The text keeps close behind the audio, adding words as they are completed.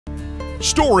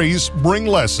Stories bring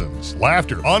lessons,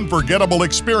 laughter, unforgettable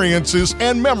experiences,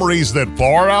 and memories that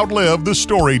far outlive the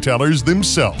storytellers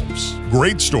themselves.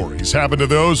 Great stories happen to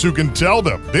those who can tell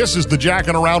them. This is the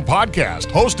Jackin Around podcast,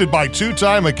 hosted by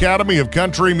two-time Academy of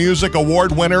Country Music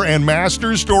Award winner and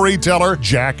master storyteller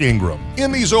Jack Ingram.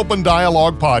 In these open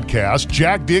dialogue podcasts,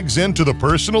 Jack digs into the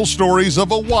personal stories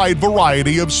of a wide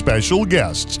variety of special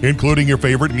guests, including your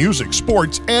favorite music,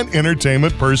 sports, and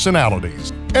entertainment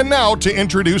personalities. And now, to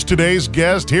introduce today's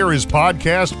guest, here is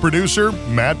podcast producer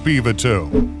Matt Pivato.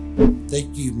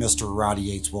 Thank you, Mr. Rowdy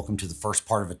Yates. Welcome to the first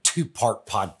part of a two-part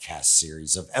podcast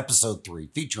series of episode 3,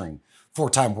 featuring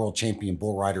four-time world champion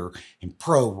bull rider and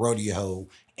pro rodeo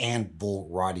and bull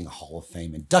riding Hall of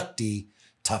Fame inductee,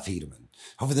 Tuff Hedeman.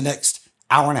 Over the next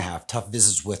hour and a half, Tuff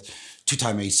visits with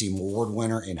two-time ACM award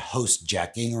winner and host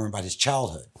Jack Ingram about his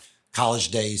childhood, college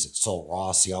days at Sul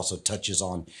Ross. He also touches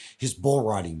on his bull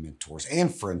riding mentors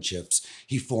and friendships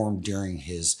he formed during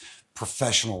his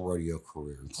professional rodeo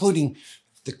career, including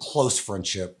the close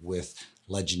friendship with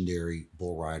legendary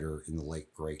bull rider in the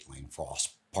late great Lane Frost.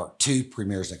 Part 2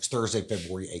 premieres next Thursday,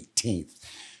 February 18th.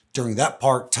 During that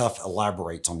part, Tuff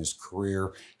elaborates on his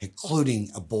career,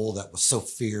 including a bull that was so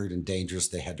feared and dangerous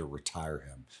they had to retire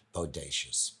him,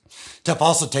 Bodacious. Tuff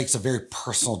also takes a very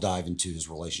personal dive into his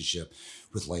relationship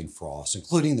with Lane Frost,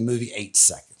 including the movie 8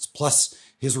 Seconds, plus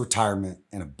his retirement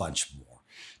and a bunch more.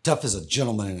 Tuff is a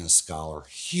gentleman and a scholar,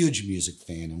 huge music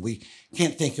fan, and we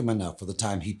can't thank him enough for the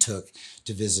time he took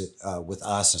to visit with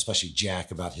us, especially Jack,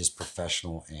 about his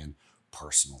professional and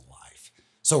personal life.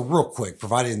 So real quick,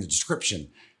 provided in the description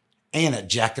and at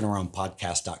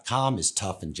jackinaroundpodcast.com is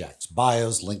Tuff and Jack's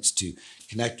bios, links to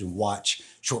connect and watch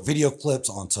short video clips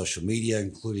on social media,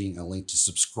 including a link to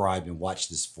subscribe and watch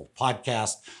this full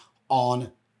podcast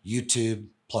on YouTube,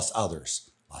 plus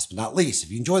others. Last but not least,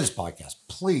 if you enjoy this podcast,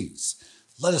 please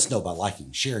let us know by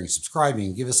liking, sharing, subscribing,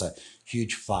 and give us a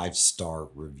huge 5-star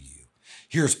review.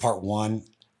 Here's part 1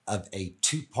 of a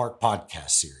 2-part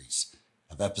podcast series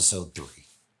of episode 3.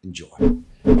 Enjoy.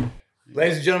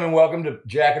 Ladies and gentlemen, welcome to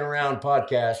Jackin Around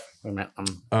podcast. Wait a minute,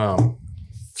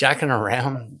 Jackin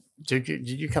Around. Did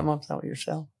you come up with that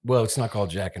yourself? Well, it's not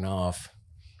called jacking off.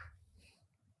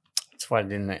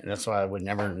 That's why I would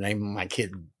never name my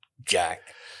kid Jack.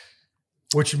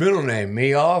 What's your middle name?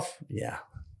 Me off? Yeah.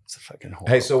 It's a fucking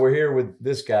horrible. Hey, so we're here with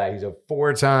this guy. He's a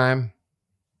 4-time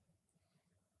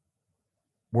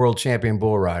world champion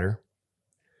bull rider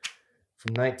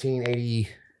from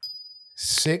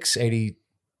 1986, 80.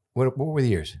 What were the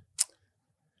years?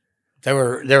 They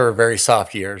were very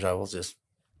soft years. I will just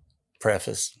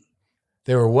preface.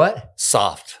 They were what?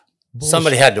 Soft. Bullshit.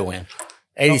 Somebody had to win.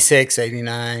 86,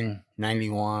 89,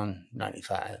 91,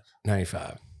 95.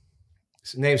 95.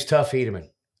 His name's Tuff Hedeman.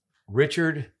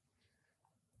 Richard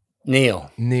Neil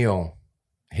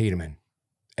Hedeman,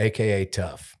 a.k.a.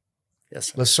 Tuff. Yes,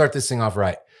 sir. Let's start this thing off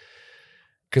right.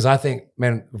 Because I think,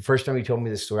 man, the first time you told me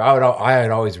this story, I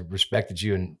had always respected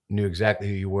you and knew exactly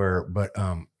who you were. But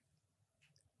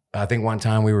I think one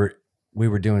time we were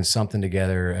doing something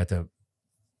together at the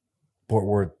Fort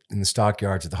Worth in the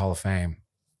stockyards at the Hall of Fame.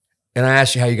 And I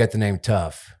asked you how you got the name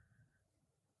Tuff.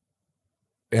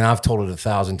 And I've told it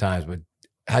 1,000 times, but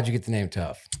how'd you get the name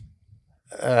Tuff?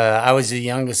 I was the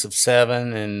youngest of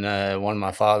 7, and one of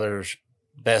my father's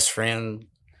best friend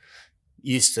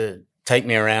used to take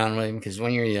me around with him, because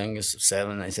when you're the youngest of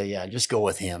 7, they say, yeah, just go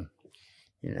with him,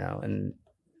 you know. And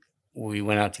we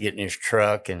went out to get in his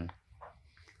truck, and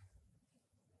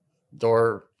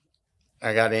door,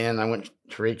 I got in, I went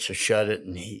to reach to shut it,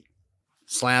 and he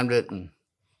slammed it and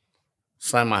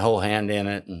slammed my whole hand in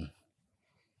it. And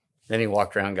then he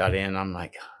walked around, got in. I'm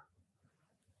like,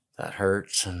 that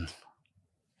hurts. And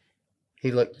he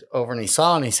looked over and he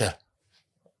saw, and he said,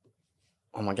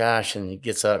 oh my gosh. And he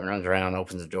gets up and runs around,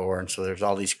 opens the door. And so there's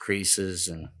all these creases.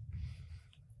 And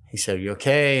he said, are you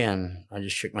okay? And I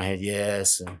just shook my head,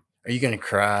 yes. And are you going to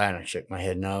cry? And I shook my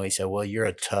head, no. He said, well, you're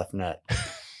a tough nut.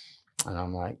 And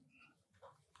I'm like,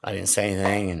 I didn't say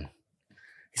anything. And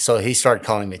so he started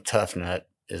calling me Tough Nut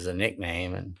as a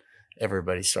nickname. And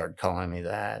everybody started calling me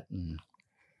that. And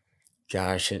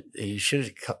gosh, he should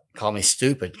have called me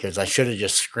stupid, because I should have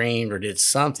just screamed or did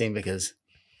something, because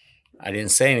I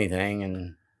didn't say anything.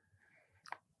 And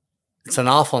it's an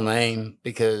awful name,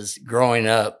 because growing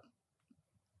up,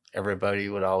 everybody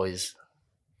would always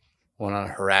want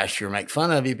to harass you or make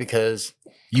fun of you, because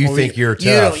you think you're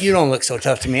tough. You don't look so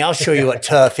tough to me. I'll show you what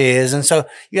tough is. And so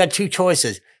you had 2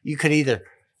 choices. You could either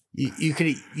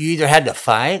had to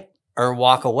fight or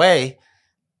walk away.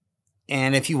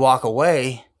 And if you walk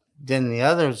away, then the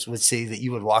others would see that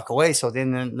you would walk away. So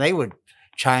then they would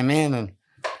chime in, and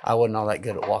I wasn't all that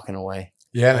good at walking away.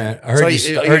 Yeah, man. I heard So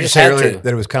you, you just say had earlier to.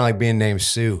 that it was kind of like being named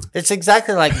Sue. It's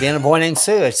exactly like being a boy named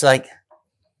Sue. It's like,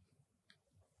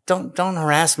 don't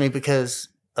harass me because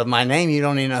of my name. You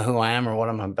don't even know who I am or what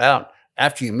I'm about.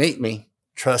 After you meet me,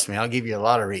 trust me, I'll give you a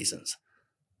lot of reasons.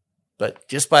 But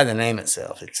just by the name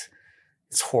itself,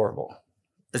 it's horrible.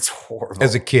 It's horrible.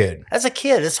 As a kid,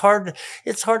 it's hard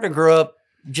to grow up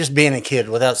just being a kid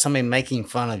without somebody making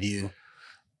fun of you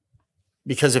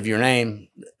because of your name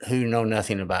who know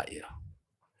nothing about you.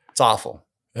 It's awful.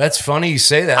 that's funny you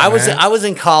say that. I man. was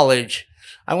in college.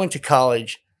 I went to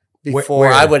college before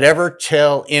Where? I would ever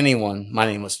tell anyone my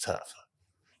name was Tuff.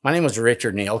 My name was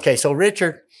Richard Neal. Okay, so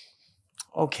Richard.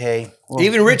 Okay, well,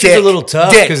 Even Richard's a little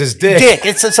tough because it's Dick. Dick.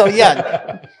 It's so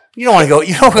yeah. You don't want to go.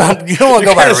 You don't want to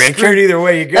go by Richard. Screwed either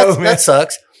way you go, man. That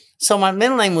sucks. So my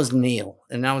middle name was Neal,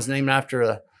 and I was named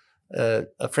after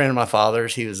a friend of my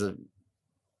father's. He was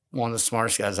one of the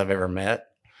smartest guys I've ever met.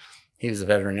 He was a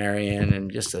veterinarian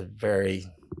and just a very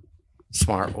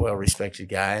smart, well-respected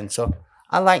guy. And so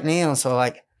I like Neal. So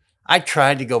like I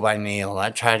tried to go by Neal.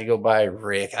 I tried to go by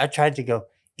Rick. I tried to go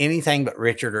anything but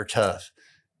Richard or Tuff.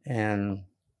 And,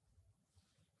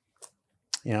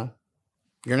 you know,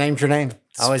 your name's your name.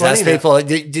 I always ask people,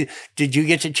 did you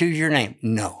get to choose your name?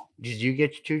 No. Did you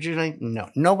get to choose your name?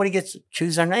 No. Nobody gets to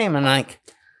choose their name. And like,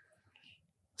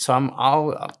 so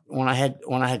when I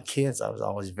had kids, I was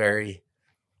always very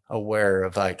aware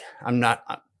of like, I'm not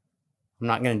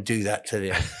going to do that to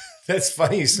them. That's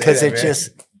funny you say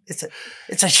because that,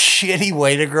 it's a shitty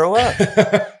way to grow up.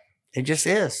 It just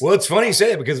is. Well, it's funny you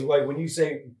say it because like when you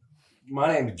say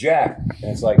my name's Jack,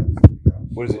 and it's like,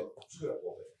 what is it?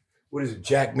 What is it?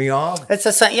 Jack me off? It's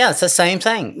the same. Yeah, it's the same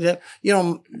thing. You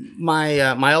know,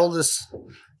 my oldest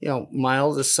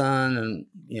son and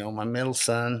my middle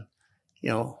son,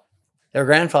 their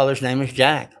grandfather's name is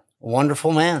Jack. A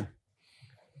wonderful man.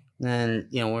 And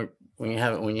when you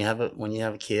have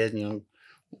a kid,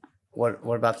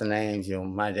 what about the names?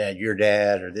 My dad, your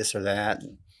dad, or this or that.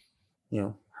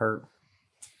 And, her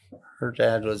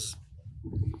dad was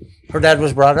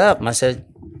brought up, and I said,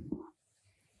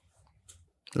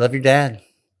 "Love your dad.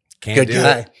 Can't do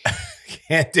it.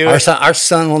 Can't do it. Our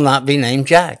son will not be named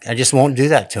Jack. I just won't do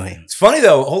that to him." It's funny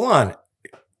though. Hold on.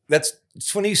 It's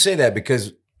funny you say that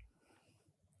because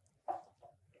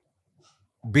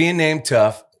being named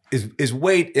Tuff is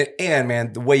way, and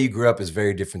man, the way you grew up is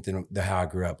very different than how I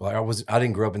grew up. Like I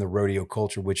didn't grow up in the rodeo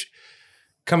culture, which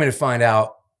coming to find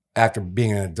out after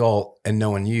being an adult and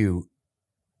knowing you,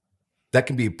 that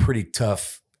can be pretty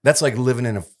tough. That's like living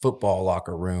in a football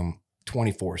locker room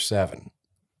 24/7.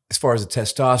 As far as the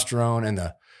testosterone and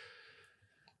the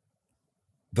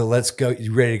let's go,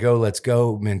 you ready to go, let's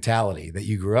go mentality that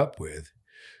you grew up with.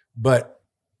 But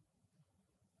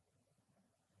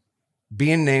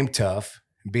being named Tuff,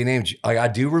 being named, like I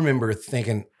do remember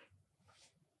thinking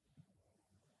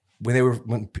when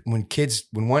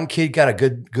one kid got a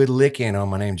good lick in on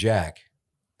my name Jack,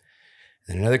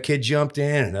 and another kid jumped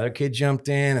in,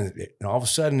 and all of a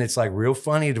sudden it's like real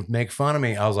funny to make fun of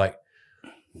me. I was like,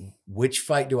 which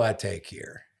fight do I take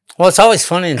here? Well, it's always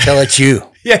funny until it's you.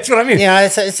 Yeah, that's what I mean. Yeah,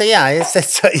 it's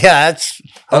hilarious. But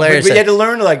you had to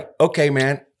learn, like, okay,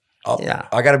 man, Yeah.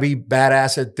 I got to be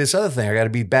badass at this other thing. I got to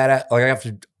be badass. Like I have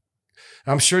to.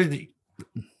 I'm sure.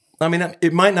 I mean,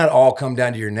 it might not all come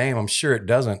down to your name. I'm sure it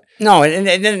doesn't. No,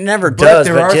 it never But does.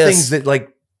 there are things that like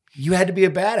you had to be a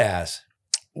badass.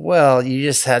 Well, you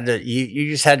just had to. You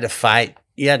just had to fight.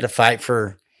 You had to fight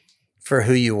for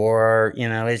who you were.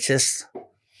 It's just,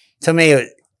 to me,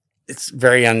 it's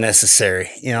very unnecessary.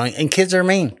 And kids are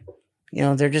mean.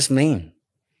 They're just mean.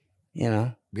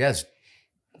 Yes.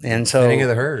 And so, Thinking of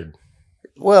the herd.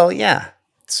 Well, yeah.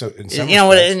 So in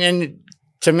And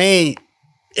to me,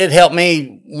 it helped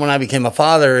me when I became a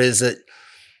father. Is that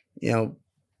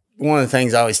one of the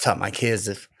things I always taught my kids: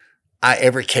 if I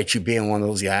ever catch you being one of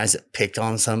those guys that picked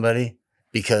on somebody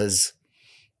because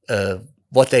of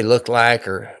what they looked like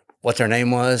or what their name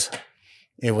was,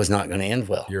 it was not going to end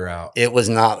well. You're out. It was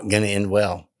not going to end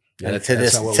well. Yeah, Not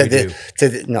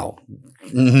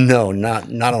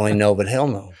only no, but hell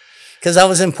no. Because that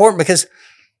was important, because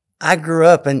I grew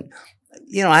up and,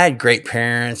 I had great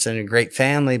parents and a great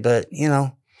family, but,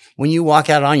 when you walk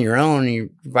out on your own and you're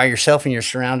by yourself and you're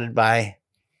surrounded by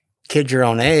kids your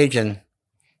own age and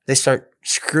they start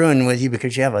screwing with you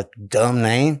because you have a dumb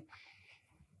name,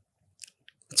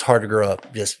 it's hard to grow up.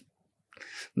 It's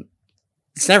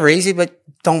never easy, but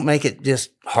don't make it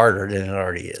just harder than it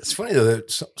already is. It's funny though,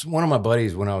 that one of my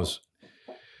buddies, when I was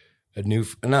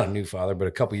not a new father, but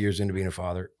a couple years into being a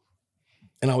father,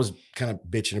 and I was kind of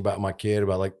bitching about my kid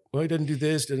about like, well, he doesn't do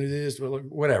this,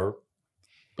 whatever.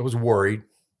 I was worried.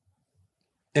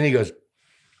 And he goes,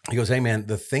 He goes, hey man,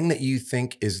 the thing that you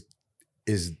think is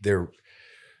their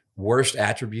worst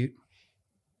attribute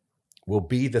will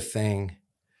be the thing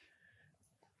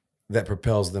that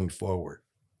propels them forward.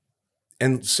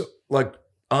 And so, like,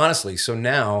 honestly, so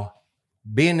now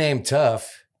being named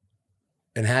Tuff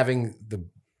and having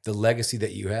the legacy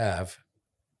that you have,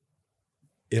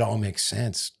 it all makes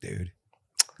sense, dude.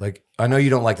 Like, I know you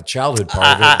don't like the childhood part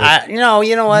of it, but you know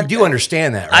what? You do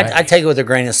understand that, right? I take it with a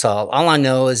grain of salt. All I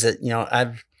know is that,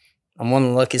 I'm one of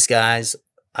the luckiest guys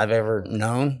I've ever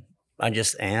known. I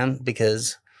just am,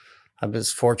 because I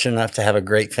was fortunate enough to have a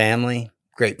great family,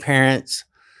 great parents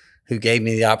who gave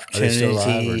me the opportunity. Are they still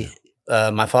alive,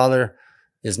 or? My father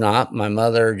is not. My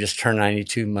mother just turned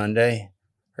 92 Monday,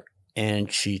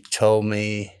 and she told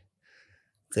me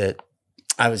that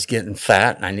I was getting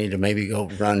fat and I need to maybe go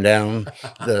run down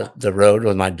the road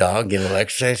with my dog, get a little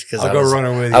exercise, because I'll go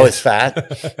running with you. I was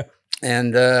fat.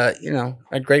 And, I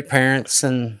had great parents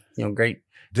and, great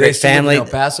Do they still live family. in El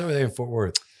Paso, or are they in Fort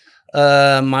Worth?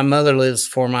 My mother lives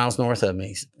 4 miles north of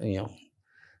me.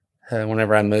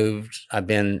 Whenever I moved, I've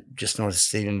been just north of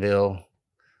Stephenville,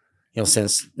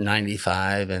 since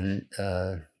 95, and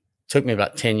took me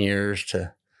about 10 years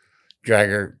to drag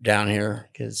her down here,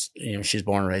 because she's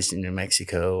born and raised in New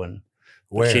Mexico, and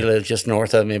Where? she lives just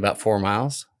north of me, about 4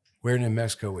 miles. Where in New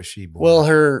Mexico was she born? Well,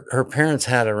 her parents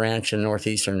had a ranch in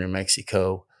northeastern New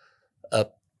Mexico,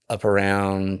 up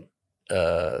around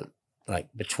like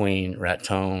between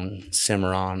Raton,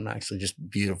 Cimarron, actually just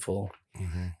beautiful.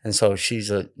 Mm-hmm. And so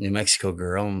she's a New Mexico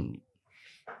girl. And,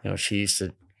 she used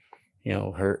to,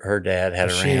 her dad had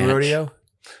Was a she in ranch. rodeo?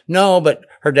 No, but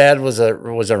her dad was a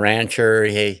rancher.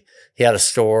 He had a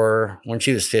store. When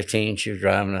she was 15, she was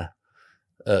driving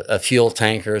a fuel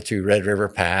tanker through Red River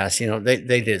Pass.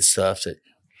 They did stuff that,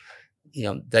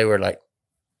 they were like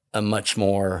a much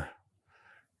more,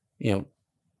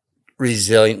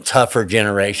 resilient, tougher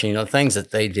generation. Things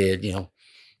that they did.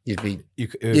 You'd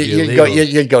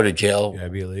go to jail. Yeah,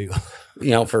 it'd be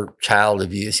illegal. For child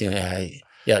abuse.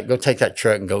 Go take that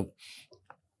truck and go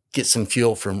get some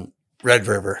fuel from Red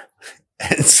River.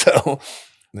 And so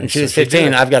when she was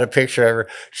 15, I've got a picture of her.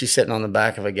 She's sitting on the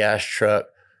back of a gas truck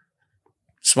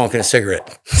smoking a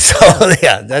cigarette. So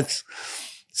yeah, that's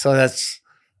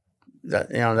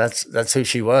who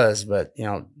she was. But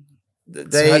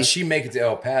So how'd she make it to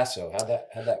El Paso? How'd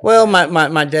that well,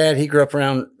 my dad, he grew up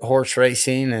around horse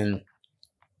racing,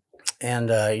 and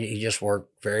he just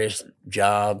worked various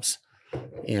jobs.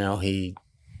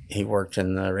 He worked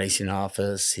in the racing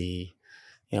office. He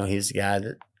was the guy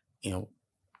that,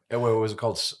 what was it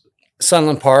called?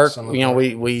 Sunland Park. Sunland Park.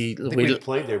 We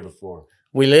played there before.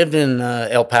 We lived in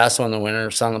El Paso in the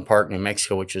winter, Sunland Park, New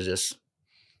Mexico, which is just,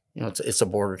 it's a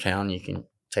border town. You can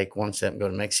take one step and go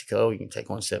to Mexico. You can take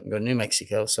one step and go to New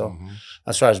Mexico. So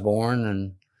that's where I was born,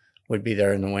 and we'd be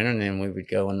there in the winter, and then we would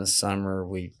go in the summer.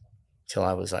 Till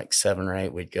I was like 7 or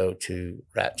 8, we'd go to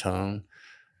Raton.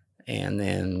 And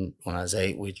then when I was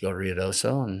 8, we'd go to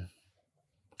Ruidoso, and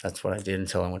that's what I did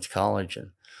until I went to college.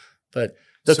 But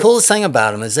the coolest thing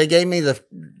about them is they gave me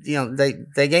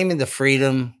they gave me the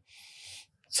freedom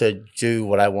to do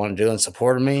what I want to do and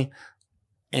supported me.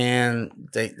 And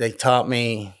they taught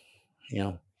me,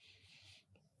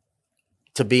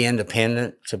 to be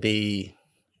independent, to be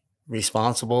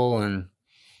responsible, and,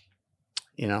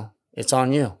 it's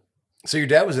on you. So your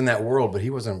dad was in that world, but he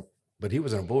wasn't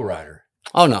a bull rider.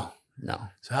 Oh, no.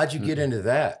 So how'd you get into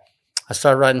that? I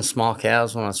started riding small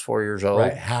cows when I was 4 years old.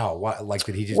 Right. How? Why? Like,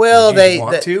 did he just, well, did you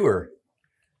just want to, or?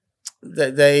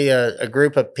 They a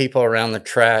group of people around the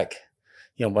track,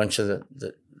 a bunch of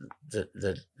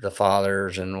the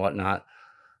fathers and whatnot,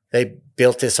 they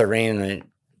built this arena, and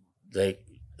they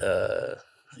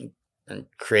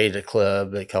created a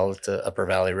club. They called it the Upper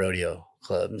Valley Rodeo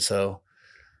Club. And so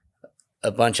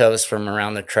a bunch of us from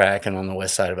around the track and on the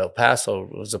west side of El Paso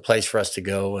was a place for us to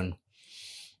go and,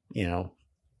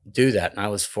 do that. And I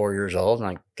was 4 years old, and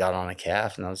I got on a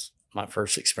calf, and that was my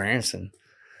first experience. And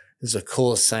it was the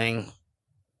coolest thing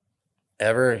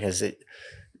ever, because it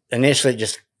initially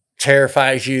just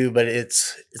terrifies you, but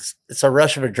it's a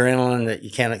rush of adrenaline that you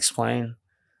can't explain.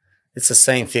 It's the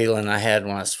same feeling I had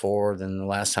when I was 4 than the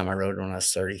last time I rode when I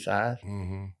was 35.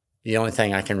 Mm-hmm. The only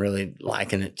thing I can really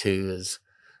liken it to is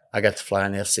I got to fly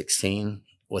an F-16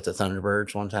 with the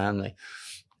Thunderbirds one time. They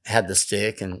had the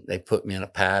stick, and they put me in a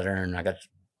pattern. I got to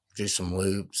do some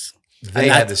loops. They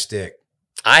had the stick.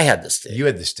 I had the stick. You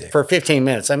had the stick. For 15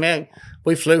 minutes. I mean,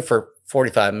 we flew for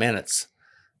 45 minutes.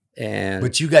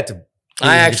 But you got to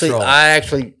I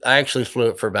actually flew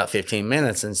it for about 15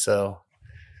 minutes. And so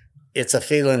it's a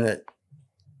feeling that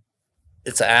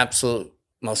it's the absolute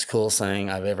most coolest thing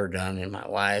I've ever done in my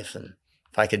life. And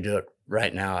if I could do it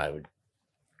right now, I would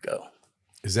go.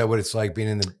 Is that what it's like being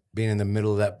in the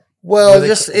middle of that? Well, what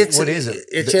is it? It's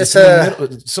It's just in the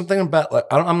middle, something about like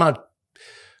I'm not.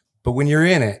 But when you're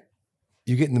in it,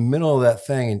 you get in the middle of that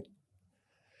thing,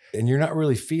 and you're not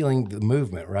really feeling the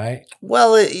movement, right?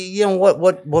 well, you know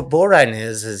what bull riding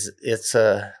is it's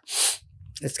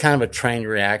kind of a trained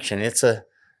reaction.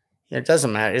 It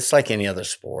doesn't matter. It's like any other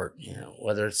sport, you know,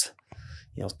 whether it's,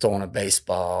 you know, throwing a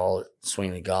baseball,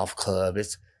 swinging a golf club.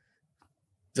 It's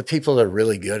the people that are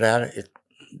really good at it.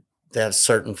 There's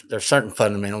certain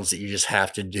fundamentals that you just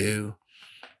have to do.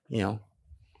 You know,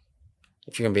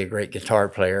 if you're gonna be a great guitar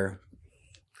player,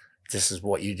 this is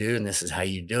what you do, and this is how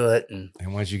you do it. And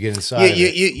once you get inside,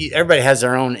 everybody has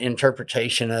their own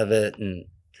interpretation of it and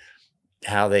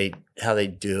how they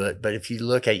do it. But if you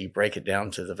look at, you break it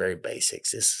down to the very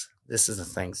basics. This is the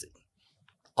things that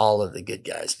all of the good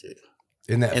guys do.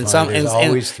 Isn't that funny? There's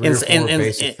always three or four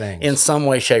basic things in some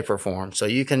way, shape, or form. So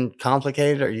you can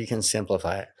complicate it or you can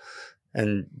simplify it.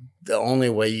 And the only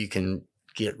way you can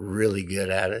get really good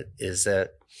at it is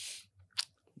that,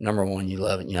 number one, you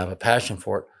love it and you have a passion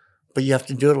for it, but you have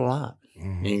to do it a lot.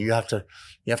 Mm-hmm. You have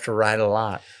to ride a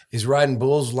lot. Is riding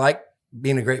bulls like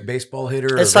being a great baseball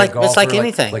hitter? It's like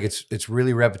anything. Like it's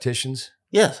really repetitions.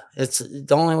 Yes, it's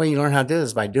the only way you learn how to do it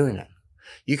is by doing it.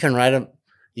 You can ride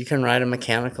a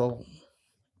mechanical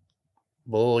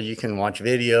bull. You can watch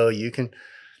video. You can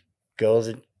go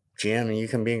to the gym and you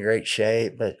can be in great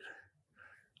shape. But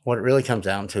what it really comes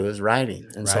down to is riding.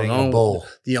 And riding a bull.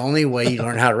 The only way you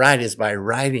learn how to ride is by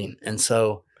riding. And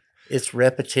so it's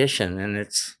repetition and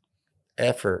it's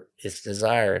effort. It's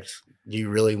desire. It's, do you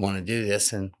really want to do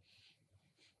this? And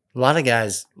a lot of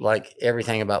guys like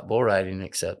everything about bull riding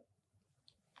except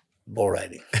bull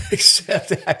riding.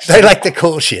 Except actually, they like the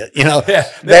cool shit, you know. Yeah,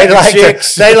 they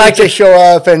like to show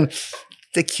up, and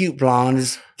the cute blonde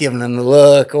is giving them the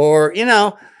look, or you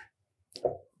know.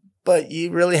 But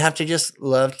you really have to just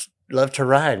love to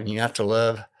ride, and you have to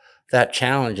love that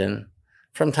challenge. And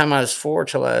from the time I was 4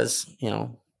 till I was,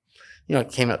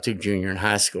 came up through junior and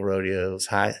high school rodeos.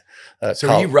 So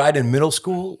were you riding middle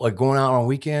school, like going out on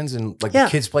weekends, and like the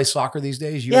kids play soccer these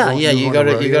days? You go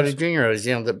to junior rodeos.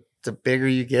 You know, the bigger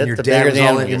you get, your the dad bigger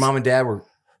the was your mom and dad were.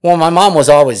 Well, my mom was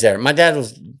always there. My dad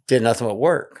did nothing but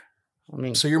work. I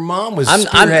mean, so your mom was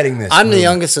spearheading this. I'm the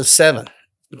youngest of 7.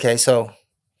 Okay, so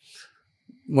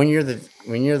when you're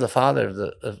the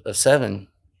father of 7,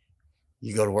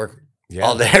 you go to work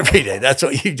all day, every day. That's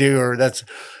what you do, or that's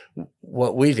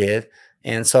what we did.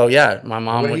 And so, my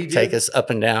mom would take us up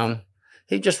and down.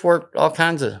 He just worked all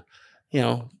kinds of,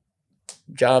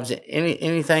 jobs,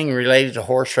 anything related to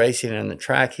horse racing and the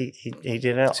track. He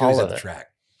did all of it.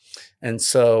 Track. And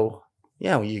so,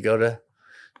 you go to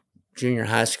junior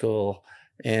high school,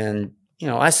 and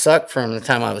I sucked from the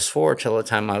time I was 4 till the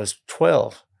time I was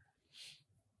 12.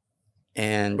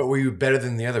 But were you better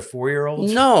than the other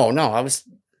 4-year-olds? No, I was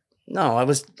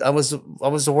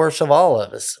the worst of all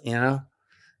of us,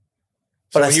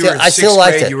 But I still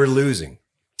liked it. You were losing.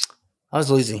 I was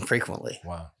losing frequently.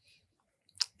 Wow.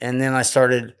 And then I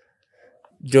started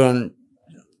doing,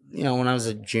 when I was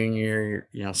a junior,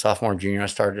 sophomore, junior, I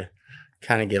started to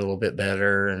kind of get a little bit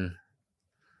better. And,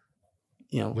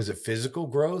 was it physical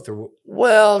growth or?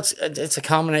 Well, it's a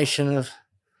combination of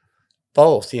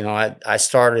both. I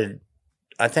started,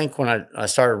 I think when I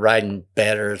started riding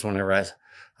better is whenever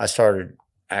I started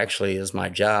actually as my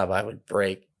job, I would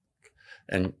break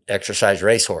and exercise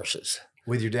racehorses.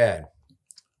 With your dad?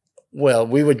 Well,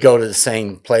 we would go to the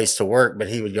same place to work, but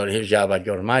he would go to his job, I'd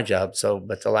go to my job. So,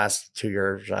 but the last 2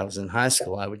 years I was in high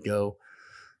school, I would go,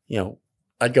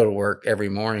 I'd go to work every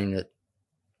morning at,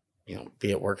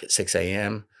 be at work at 6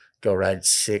 a.m., go ride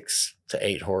 6 to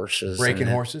 8 horses. Breaking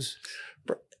horses?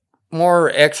 More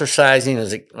exercising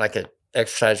as like an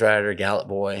exercise rider, gallop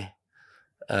boy,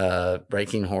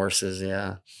 breaking horses,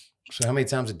 yeah. So how many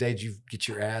times a day did you get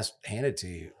your ass handed to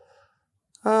you?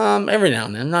 Every now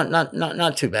and then,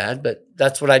 not too bad, but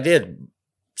that's what I did.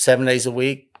 7 days a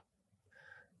week,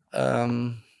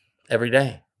 every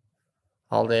day,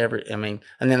 all day, and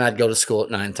then I'd go to school at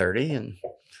 9:30,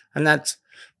 and that's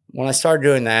when I started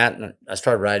doing that, and I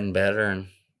started riding better, and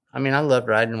I loved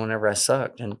riding whenever I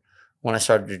sucked, and when I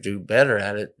started to do better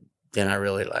at it, then I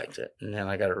really liked it, and then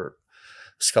I got a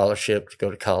scholarship to go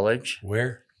to college.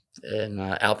 Where? In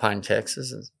Alpine,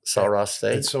 Texas, at Sul Ross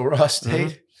State. At Sul Ross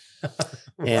State?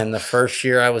 Mm-hmm. And the first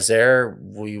year I was there,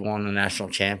 we won the national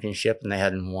championship, and they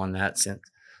hadn't won that since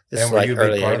this was like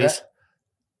early 80s.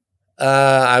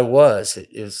 I was.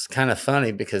 It was kind of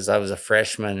funny because I was a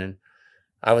freshman and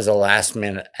I was a last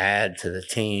minute add to the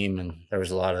team, and there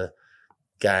was a lot of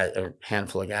a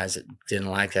handful of guys that didn't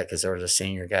like that because there was a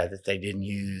senior guy that they didn't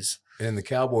use. In the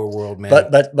cowboy world, man.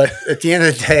 But at the end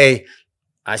of the day,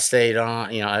 I stayed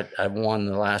on. You know, I won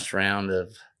the last round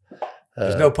of.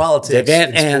 There's no politics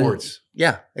in sports.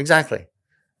 Yeah, exactly.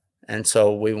 And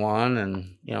so we won,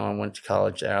 and you know, I went to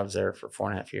college. I was there for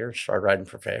 4.5 years. Started riding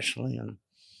professionally, and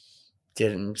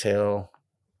did it until,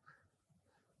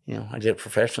 you know, I did it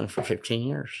professionally for 15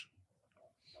 years.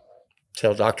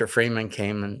 Till Dr. Freeman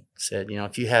came and said, you know,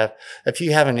 if you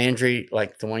have an injury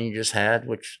like the one you just had,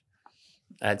 which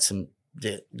I had some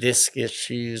disc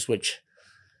issues, which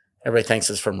everybody thinks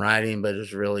is from riding, but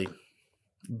it's really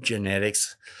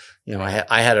genetics. You know,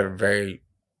 I had a very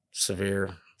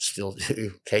severe, still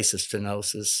do, case of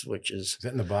stenosis, which is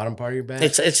that in the bottom part of your back?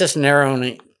 It's just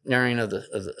narrowing of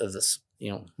the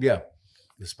you know. Yeah,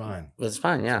 the spine. With the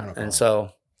spine, yeah. And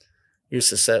so you're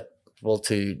susceptible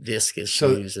to disc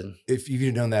issues. So if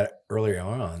you'd known that earlier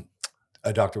on,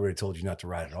 a doctor would have told you not to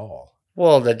ride at all.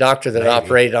 Well, the doctor that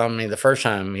operated on me the first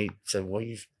time, he said, well,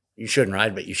 you shouldn't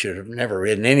ride, but you should have never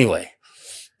ridden anyway.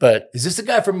 But is this the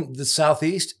guy from the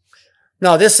Southeast?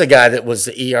 No, this is a guy that was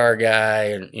the ER guy,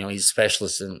 and you know, he's a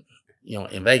specialist in, you know,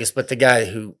 in Vegas. But the guy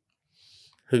who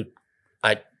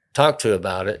I talked to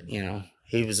about it, you know,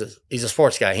 he's a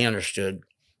sports guy. He understood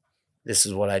this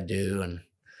is what I do,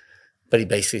 but he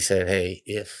basically said, hey,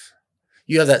 if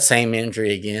you have that same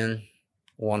injury again,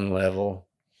 one level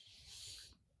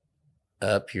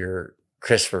up, you're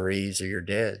Christopher Reeves or you're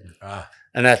dead.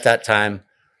 And at that time,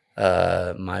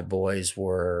 my boys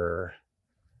were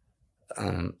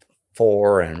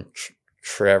 4, and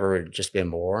Trevor had just been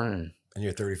born. And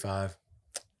you're 35?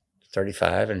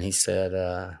 35. And he said,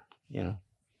 you know,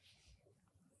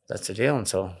 that's the deal. And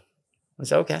so I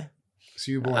said, okay.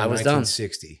 So you were born in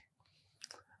 1960? Done.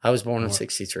 I was born in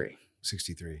 63.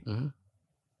 63. Mm-hmm.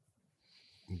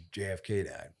 JFK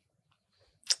died.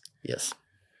 Yes.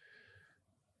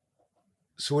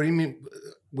 So what do you mean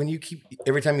when you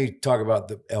every time you talk about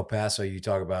the El Paso, you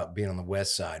talk about being on the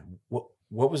west side?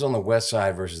 What was on the west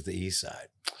side versus the east side?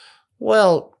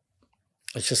 Well,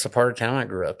 it's just a part of town I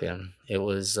grew up in. It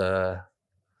was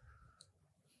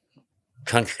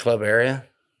country club area.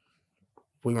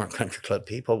 We weren't country club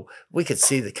people. We could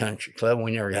see the country club.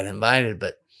 We never got invited,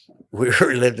 but we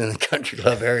lived in the country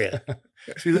club area.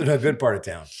 So you lived in a good part of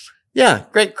town. Yeah,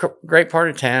 great part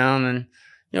of town, and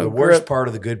you know, the worst part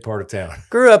of the good part of town.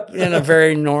 Grew up in a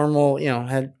very normal, you know,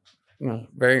 had, you know,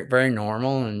 very, very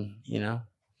normal, and you know,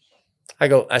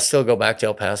 I still go back to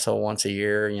El Paso once a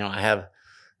year. You know, I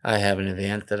have an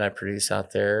event that I produce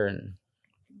out there, and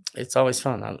it's always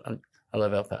fun. I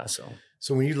love El Paso.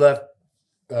 So when you left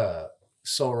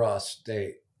Sul Ross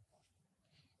State,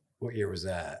 what year was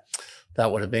that?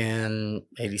 That would have been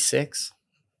 86,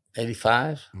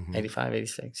 85, Mm-hmm. 85,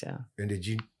 86, yeah. And did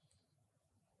you?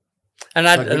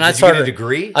 I started get a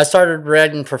degree. I started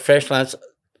riding professionally.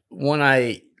 When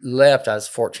I left, I was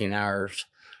 14 hours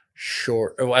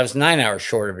short. Or I was 9 hours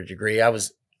short of a degree. I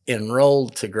was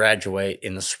enrolled to graduate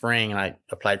in the spring, and I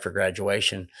applied for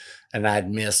graduation, and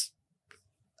I'd missed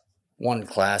one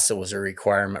class that was a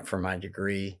requirement for my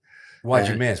degree. Why'd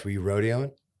you miss? Were you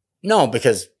rodeoing? No,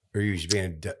 because. Or you just being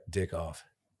a dick off?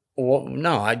 Well,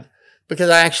 no, because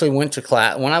I actually went to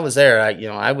class when I was there.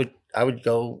 I would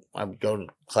go to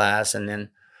class, and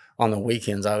then on the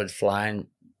weekends I would fly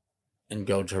and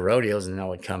go to rodeos, and then I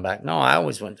would come back. No, I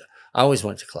always went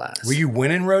to class. Were you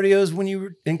winning rodeos when you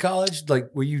were in college? Like,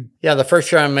 were you? Yeah, the first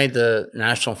year I made the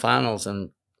national finals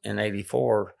in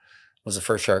 '84 was the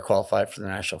first year I qualified for the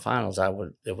national finals.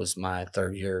 It was my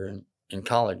third year in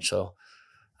college, so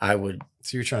I would.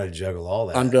 So you're trying to juggle all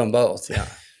that. I'm doing both, yeah.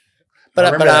 But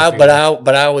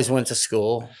I always went to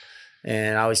school,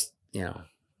 and I always, you know.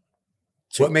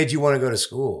 What made you want to go to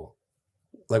school?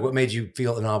 Like, what made you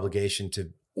feel an obligation to?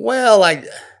 Well, I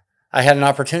had an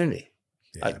opportunity.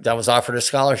 Yeah. I was offered a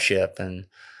scholarship, and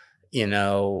you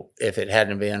know, if it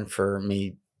hadn't been for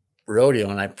me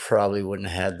rodeoing, I probably wouldn't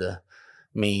have had the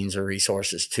means or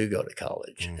resources to go to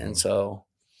college. Mm-hmm. And so,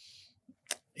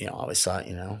 you know, I always thought,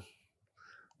 you know,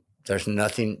 there's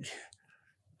nothing.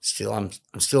 Still, I'm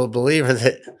still a believer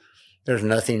that there's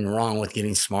nothing wrong with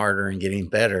getting smarter and getting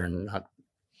better. And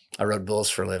I rode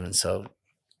bulls for a living, so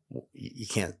you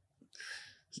can't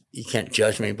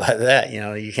judge me by that. You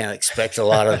know, you can't expect a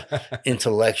lot of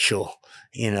intellectual,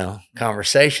 you know,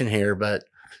 conversation here. But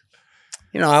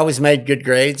you know, I always made good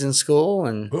grades in school.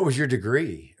 And what was your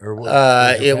degree? Or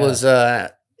what? It was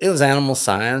animal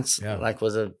science. Yeah. Like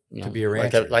was a to be a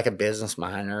rancher, like a business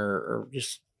minor or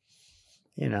just.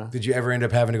 You know, did you ever end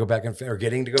up having to go back or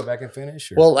getting to go back and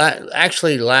finish? Or? Well,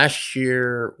 actually, last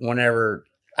year, whenever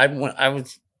I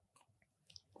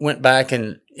went back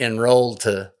and enrolled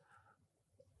to,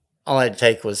 all I had to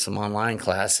take was some online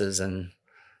classes. And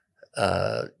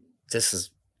this is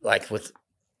like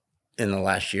in the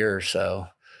last year or so.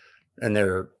 And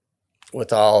they're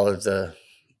with all of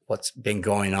what's been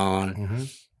going on. Mm-hmm.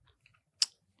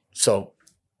 So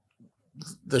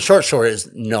the short story is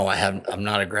no, I'm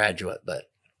not a graduate, but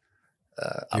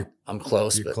I'm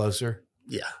close. You're but closer?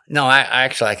 Yeah. No,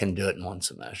 I can do it in one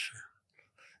semester.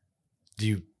 Do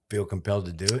you feel compelled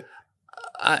to do it?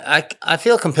 I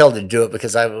feel compelled to do it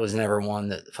because I was never one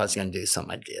that if I was going to do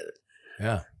something, I did it.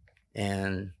 Yeah.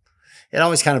 And it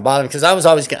always kind of bothered me because I was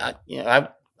always going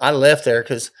to, I left there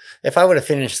because if I would have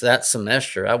finished that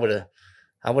semester, I would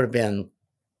have been,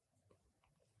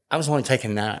 I was only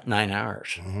taking 9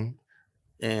 hours. Mm-hmm.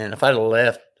 And if I'd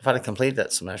have completed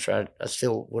that semester, I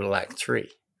still would have lacked 3.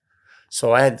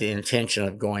 So I had the intention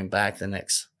of going back the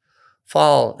next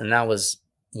fall. And that was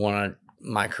when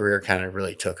my career kind of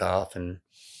really took off. And,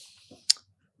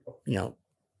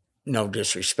 no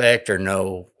disrespect or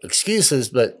no excuses,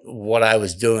 but what I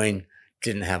was doing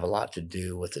didn't have a lot to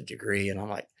do with the degree. And I'm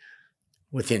like,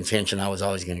 with the intention, I was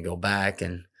always going to go back.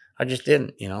 And I just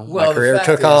didn't, Well, my career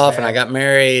took off, and I got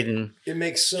married, and it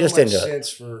makes so just much into sense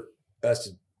for us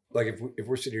to, like, if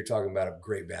we're sitting here talking about a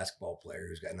great basketball player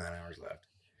who's got 9 hours left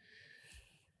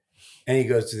and he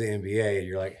goes to the NBA and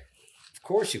you're like, of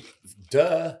course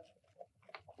duh,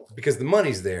 because the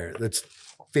money's there. That's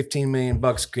 $15 million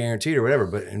guaranteed or whatever.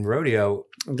 But in rodeo,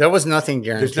 there was nothing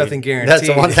guaranteed. There's nothing guaranteed. That's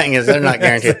the one thing is they're not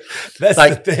guaranteed. That's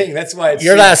like, the thing. That's why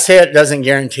your last hit doesn't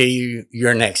guarantee you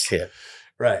your next hit.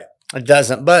 Right. It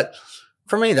doesn't. But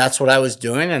for me, that's what I was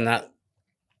doing, and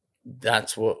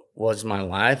that's what was my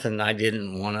life. And I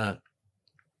didn't want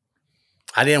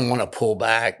to pull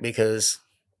back because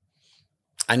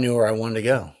I knew where I wanted to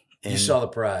go. And you saw the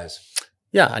prize.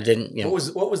 Yeah, I didn't.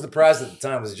 What was the prize at the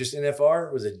time? Was it just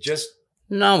NFR? Was it just?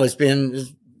 No, it's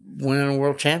winning a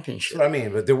world championship. That's what I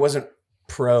mean, but there wasn't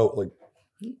pro. Like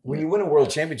when you win a world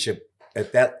championship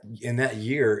in that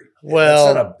year.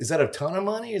 Well, is that a ton of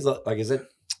money? Is it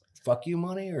fuck you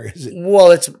money, or is it?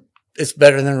 Well, it's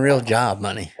better than real job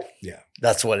money. Yeah,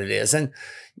 that's what it is. And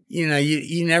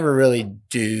you never really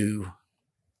do.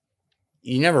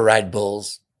 You never ride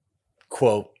bulls,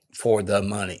 quote, for the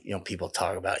money. People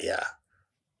talk about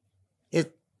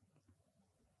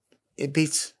it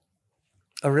beats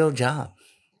a real job.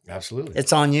 Absolutely.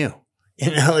 It's on you.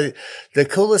 The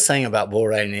coolest thing about bull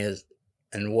riding is,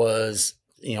 and was,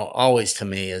 always to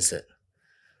me, is that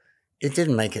it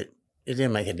didn't make a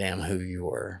damn who you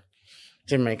were. It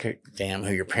didn't make a damn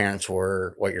who your parents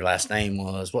were, what your last name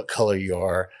was, what color you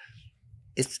are.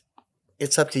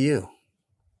 It's up to you.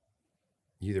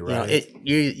 Either right.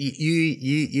 You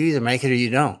either make it or you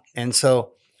don't. And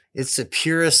so it's the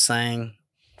purest thing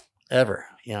ever,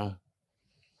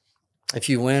 If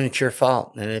you win, it's your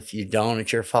fault. And if you don't,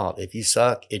 it's your fault. If you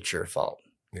suck, it's your fault.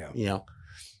 Yeah.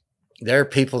 There are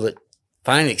people that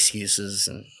find excuses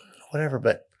and whatever,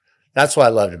 but that's what I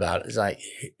loved about it. It's like,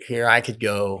 here I could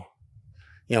go,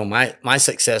 my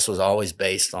success was always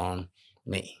based on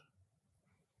me.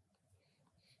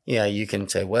 Yeah, you can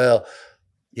say, well,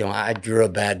 I drew a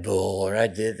bad bull or I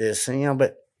did this, and,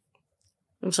 but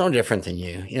it's no different than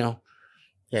you, Yeah,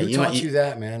 Who taught you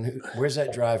that, man? Where's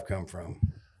that drive come from?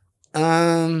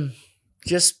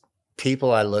 Just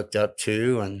people I looked up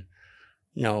to and,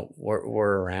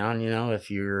 were around,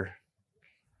 if you're,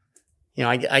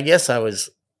 I guess I was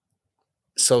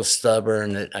so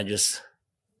stubborn that I just,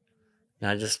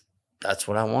 that's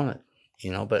what I wanted,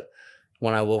 but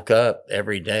when I woke up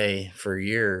every day for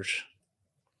years,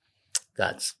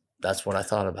 that's what I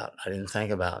thought about. I didn't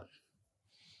think about,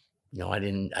 I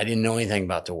didn't know anything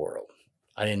about the world.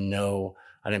 I didn't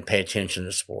pay attention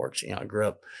to sports. I grew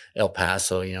up El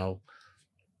Paso,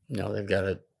 they've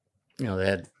got they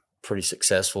had pretty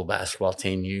successful basketball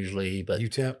team usually, but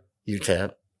UTEP.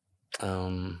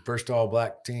 First all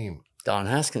black team. Don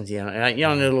Haskins, and I knew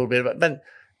a little bit about, but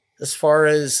as far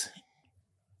as,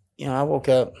 I woke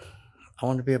up, I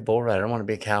wanted to be a bull rider. I wanted to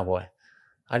be a cowboy.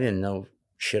 I didn't know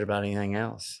shit about anything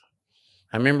else.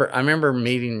 I remember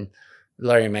meeting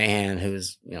Larry Mahan,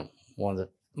 who's, one of the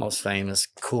most famous,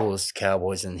 coolest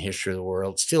cowboys in the history of the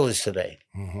world, still is today.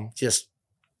 Mm-hmm. Just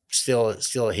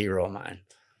still a hero of mine.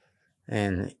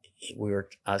 And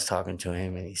I was talking to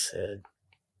him, and he said,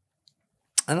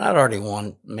 and I'd already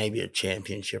won maybe a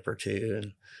championship or two.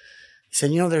 And he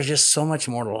said, there's just so much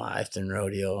more to life than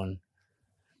rodeo. And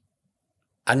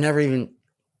that never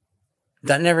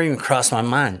even crossed my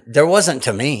mind. There wasn't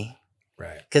to me.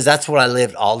 Right. Because that's what I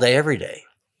lived all day, every day.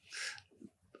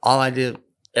 All I did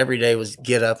every day was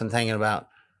get up and thinking about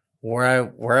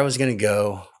where I was going to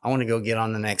go. I want to go get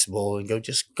on the next bull and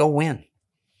just go win.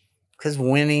 Because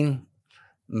winning,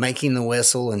 making the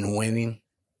whistle and winning,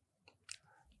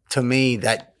 to me,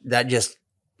 that just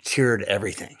cured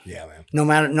everything. Yeah, man. No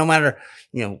matter,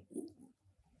 you know,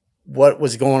 what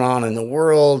was going on in the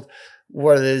world,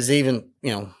 whether it's even,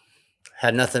 you know,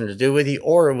 had nothing to do with you,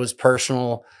 or it was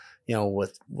personal, you know,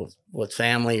 with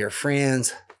family or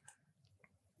friends.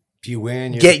 If you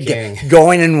win, you're the king.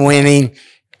 Going and winning,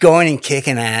 going and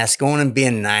kicking ass, going and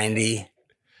being 90.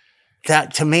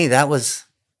 That, to me, there's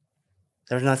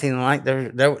nothing like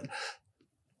there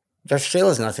still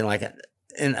is nothing like it.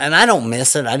 And I don't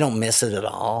miss it. I don't miss it at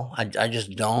all. I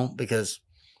just don't, because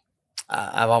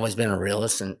I've always been a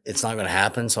realist, and it's not going to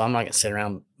happen. So I'm not going to sit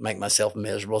around and make myself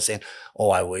miserable saying, oh,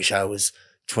 I wish I was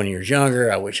 20 years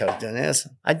younger. I wish I was doing this.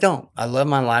 I don't. I love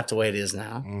my life the way it is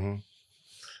now. Mm-hmm.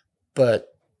 But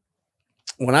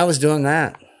when I was doing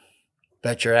that,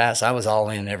 bet your ass, I was all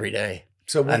in every day.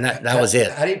 So and that was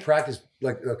it. How do you practice?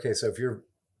 Like, okay, so if you're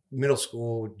middle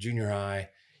school, junior high,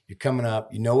 you're coming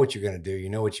up, you know what you're going to do, you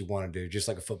know what you want to do, just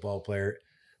like a football player.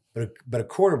 But a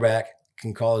quarterback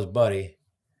can call his buddy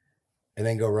and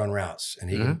then go run routes, and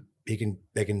they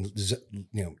can you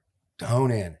know,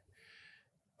 hone in.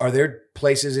 Are there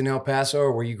places in El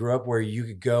Paso where you grew up where you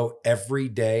could go every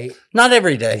day? Not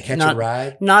every day. And catch a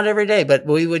ride? Not every day, but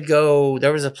we would go.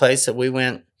 There was a place that we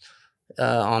went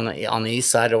on the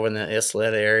east side over in the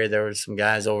Isleta area. There were some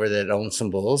guys over that owned some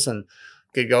bulls, and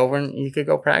could go over and you could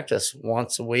go practice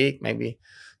once a week,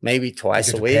 maybe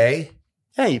twice a week. Pay?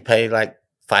 Yeah, you pay like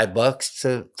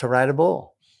 $5 to ride a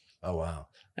bull. Oh wow!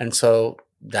 And so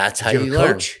that's how you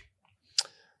learn. Coach?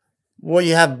 Well,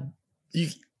 you have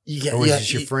you get or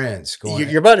just your friends going,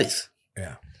 your buddies.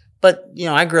 Yeah. But you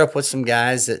know, I grew up with some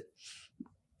guys that,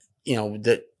 you know,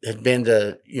 that had been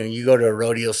to, you know, you go to a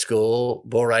rodeo school,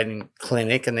 bull riding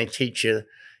clinic, and they teach you,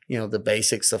 you know, the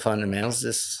basics, the fundamentals.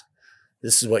 This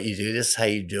is what you do. This is how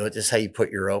you do it. This is how you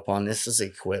put your rope on. This is the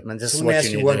equipment. This is what you need to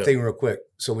do. Let me ask you one thing real quick.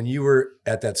 So when you were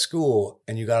at that school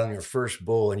and you got on your first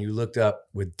bull and you looked up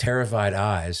with terrified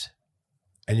eyes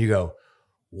and you go,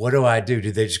 what do I do?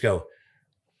 Did they just go,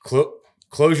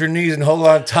 close your knees and hold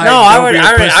on tight? No, I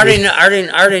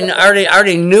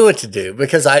already knew what to do,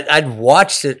 because I'd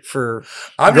watched it for.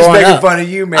 I'm just making fun of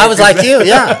you, man. I was like you.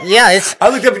 Yeah. Yeah. I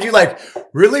looked up at you like,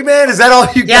 really, man? Is that all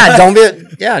you got? Yeah. Don't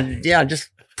be. Yeah. Just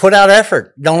put out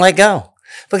effort. Don't let go,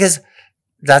 because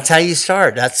that's how you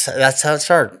start. That's how it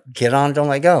starts. Get on. Don't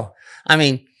let go. I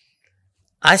mean,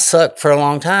 I sucked for a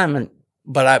long time,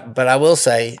 but I will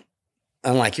say,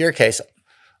 unlike your case,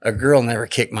 a girl never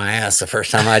kicked my ass the first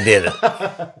time I did it.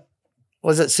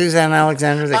 Was it Suzanne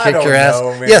Alexander that kicked your ass?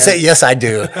 Man. Yes, I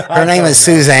do. Her name is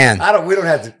Suzanne. We don't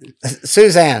have to.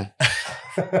 Suzanne.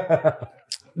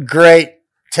 Great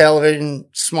television,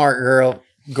 smart girl,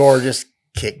 gorgeous,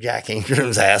 kicked Jack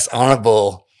Ingram's ass on a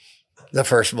bull. The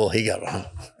first bull he got on.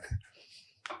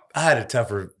 I had a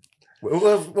tougher.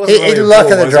 Luck of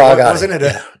the draw got wasn't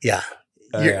it? Yeah.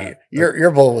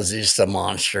 Your bull was just a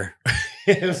monster.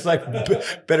 It was like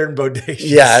better than bodacious.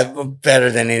 Yeah,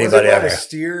 better than anybody was it ever. A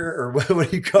steer, or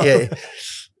what do you call it?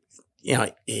 You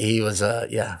know, he was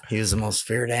the most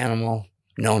feared animal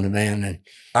known to man. And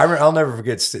I'll never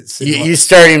forget. You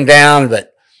stared him down,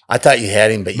 but I thought you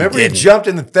had him, but remember you didn't. He jumped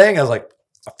in the thing. I was like,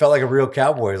 I felt like a real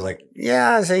cowboy. I was like,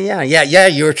 yeah, I said, yeah.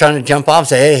 You were trying to jump off,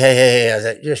 say, hey. I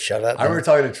said, just shut up. I remember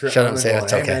talking to Trip. Shut up and say,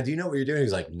 it's hey, okay. Man, do you know what you're doing?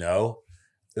 He's like, no.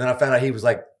 And then I found out he was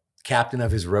like captain of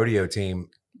his rodeo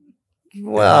team.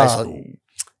 Well,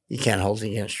 you can't hold it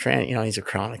against Trent. You know, he's a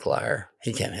chronic liar.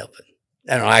 He can't help it.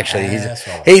 I don't know, actually,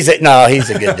 he's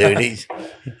a good dude.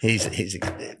 He's a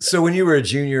good dude. So when you were a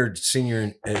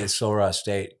senior at Sul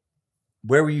State,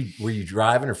 where were you? Were you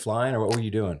driving or flying, or what were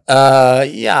you doing?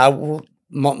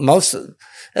 Most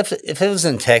if it was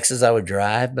in Texas, I would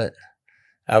drive, but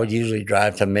I would usually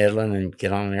drive to Midland and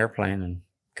get on an airplane and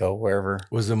go wherever.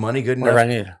 Was the money good enough I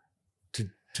needed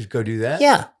to go do that?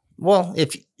 Yeah. Well,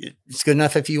 if it's good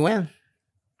enough if you win.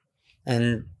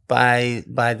 And by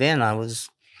then I was,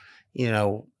 you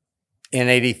know, in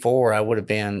 '84 I would have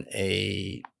been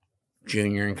a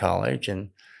junior in college,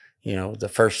 and you know, the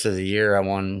first of the year I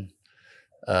won,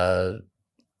 you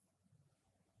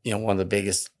know, one of the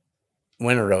biggest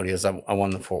winter rodeos. I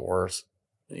won the Fort Worth,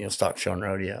 you know, stock show and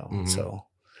rodeo. Mm-hmm. So,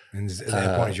 and at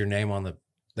that point, is your name on the?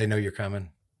 They know you're coming.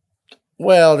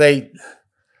 Well,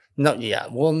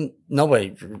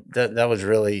 nobody. That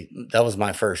was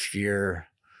my first year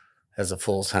as a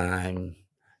full time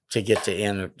to get to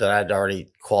enter. That I'd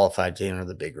already qualified to enter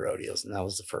the big rodeos, and that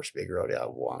was the first big rodeo I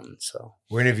won. So,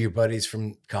 were any of your buddies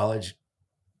from college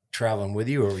traveling with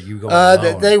you, or were you going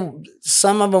alone?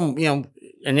 Some of them, you know,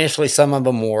 initially some of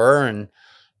them were, and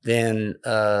then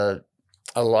a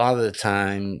lot of the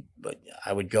time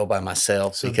I would go by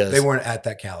myself because they weren't at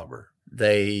that caliber.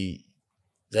 They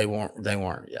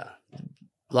weren't. Yeah,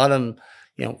 a lot of them,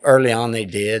 you know, early on they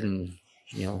did, and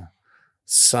you know,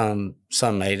 some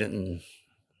made it and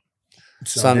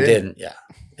some didn't. Yeah,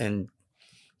 and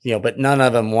you know, but none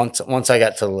of them once I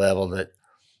got to the level that,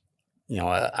 you know,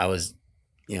 I was,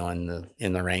 you know, in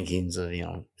the rankings of, you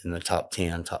know, in the top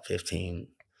 10, top 15,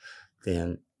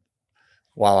 then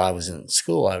while I was in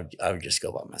school, I would just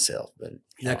go by myself. But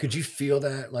now, could you feel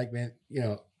that, like, man, you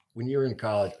know, when you were in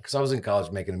college, because I was in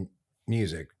college making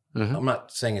music. Mm-hmm. I'm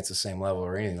not saying it's the same level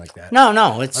or anything like that. No,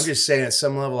 I'm just saying at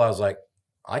some level I was like,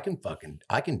 I can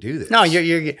do this. No,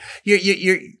 you're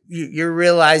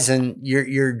realizing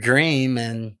your dream,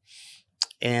 and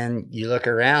you look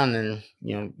around, and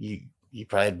you know, you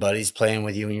probably had buddies playing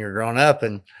with you when you were growing up,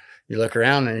 and you look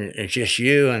around and it's just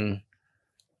you,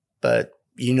 but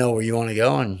you know where you want to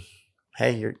go, and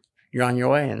hey, you're on your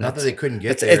way. And not that they couldn't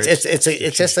get there.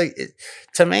 It's just like,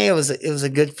 to me, it was a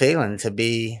good feeling to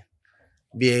be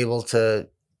able to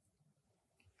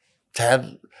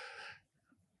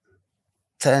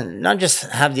not just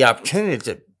have the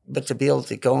opportunity but to be able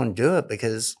to go and do it,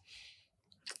 because,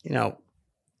 you know,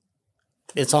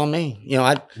 it's on me. You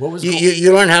know,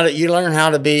 you learn how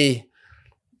to be.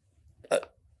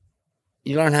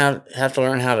 You have to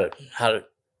learn how to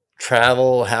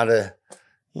travel, how to,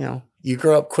 you know, you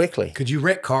grow up quickly. Could you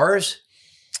rent cars?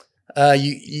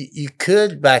 You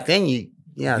could back then. You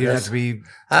didn't have to be.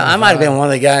 I might have been one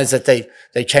of the guys that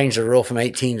they changed the rule from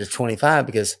 18 to 25,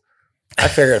 because I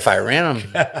figured if I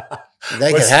rent them,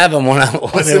 they could have them when it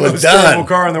was done. Most terrible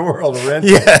car in the world to rent.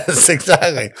 Yes,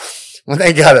 exactly. When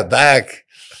they got it back,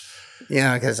 you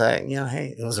know, because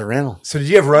hey, it was a rental. So did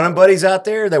you have running buddies out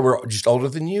there that were just older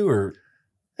than you, or?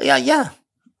 Yeah,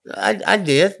 I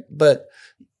did, but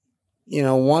you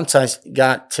know, once I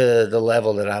got to the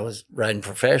level that I was riding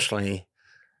professionally,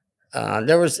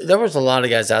 there was a lot of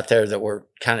guys out there that were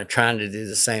kind of trying to do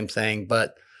the same thing,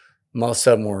 but most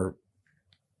of them were,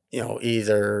 you know,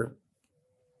 either,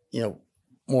 you know,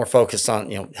 more focused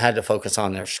on, you know, had to focus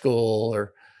on their school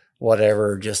or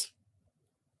whatever. Just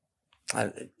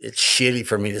it's shitty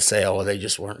for me to say, oh, they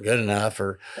just weren't good enough,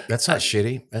 or that's not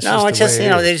shitty. That's no, just it's just, you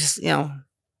know, they just, you know,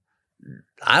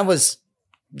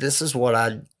 this is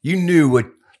what you knew what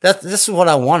this is what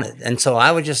I wanted. And so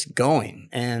I was just going,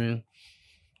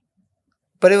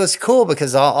 but it was cool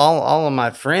because all of my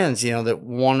friends, you know, that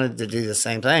wanted to do the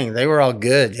same thing, they were all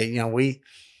good. They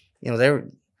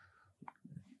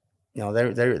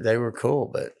were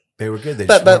cool, but they were good.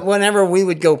 But whenever we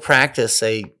would go practice,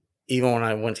 say, even when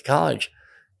I went to college,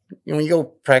 you know, when you go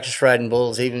practice riding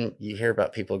bulls, even you hear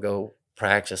about people go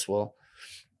practice. Well,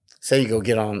 say you go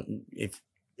get on,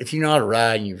 if you know how to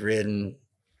ride and you've ridden,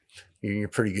 you're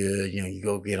pretty good, you know, you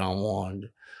go get on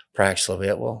one, practice a little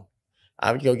bit. Well,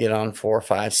 I would go get on 4,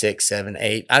 5, 6, 7,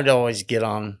 8. I'd always get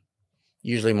on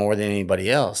usually more than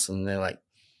anybody else. And they're like,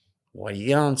 why do you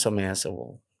get on so many? I said,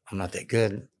 well, I'm not that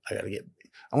good. I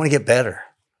want to get better.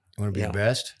 You want to be the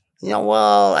best? You know,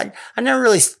 well, I never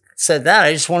really said that.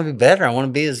 I just want to be better. I want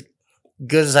to be as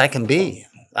good as I can be.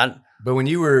 But when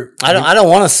you were, I don't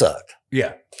want to suck.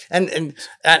 Yeah. And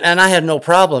I had no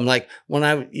problem. Like when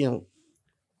I, you know,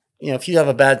 if you have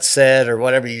a bad set or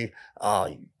whatever, your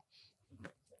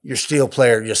steel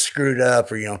player just screwed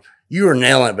up, or, you know, you were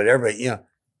nailing it, but everybody, you know,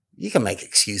 you can make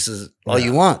excuses all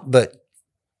you want, but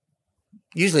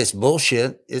usually it's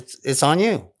bullshit. It's on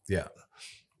you. Yeah.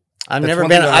 I've never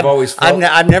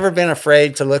been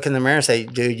afraid to look in the mirror and say,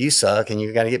 dude, you suck and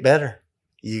you got to get better.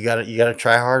 You got to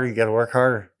try harder. You got to work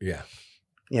harder. Yeah.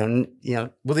 You know.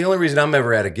 Well, the only reason I'm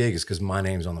ever at a gig is because my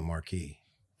name's on the marquee.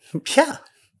 Yeah.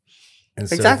 And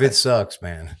so if it sucks,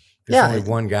 man, there's only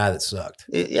one guy that sucked.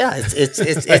 Yeah. It's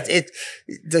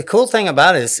the cool thing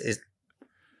about it is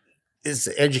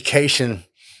the education,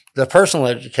 the personal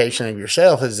education of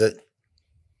yourself, is that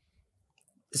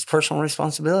it's personal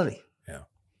responsibility. Yeah.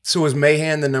 So was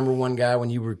Mahan the number one guy when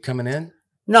you were coming in?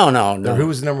 No. Or who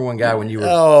was the number one guy when you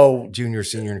were junior,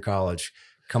 senior in college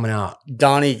coming out?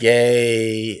 Donnie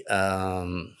Gay,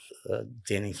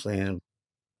 Danny Flynn,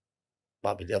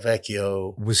 Bobby Del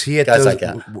Vecchio. Was he at guys those? Like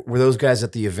that. Were those guys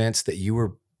at the events that you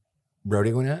were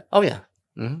rodeoing at? Oh yeah.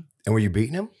 Mm-hmm. And were you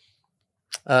beating them?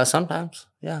 Sometimes,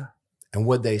 yeah. And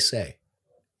what'd they say?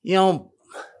 You know,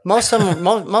 most of them,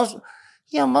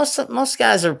 most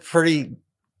guys are pretty,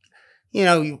 you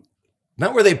know.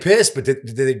 Not were they pissed, but did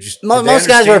they just? Most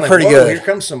guys were pretty good. Here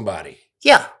comes somebody.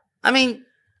 Yeah, I mean,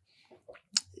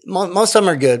 most of them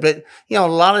are good, but you know, a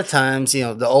lot of times, you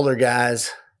know, the older guys,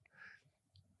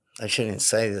 I shouldn't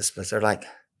say this, but they're like,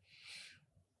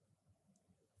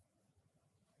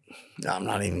 no, I'm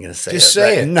not even going to say it. Just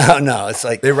say it. No. It's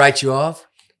like, they write you off?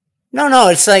 No.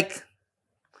 It's like,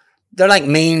 they're like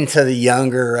mean to the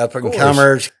younger up and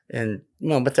comers, and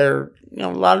but they're a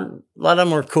lot of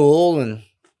them are cool, and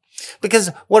because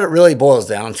what it really boils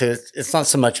down to, it's not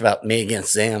so much about me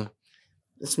against them,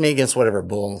 it's me against whatever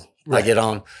bull I get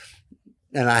on,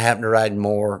 and I happen to ride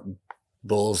more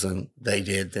bulls than they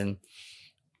did than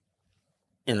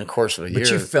in the course of a year.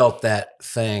 But you felt that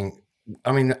thing.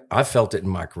 I mean, I felt it in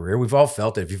my career. We've all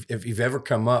felt it. If you've ever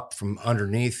come up from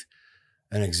underneath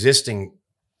an existing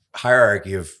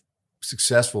hierarchy of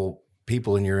successful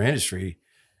people in your industry,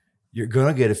 you're going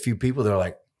to get a few people that are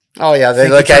like, oh yeah, they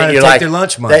look at you like their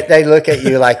lunch money. They look at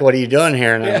you like, what are you doing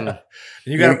here? And and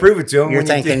you got to prove it to them. You're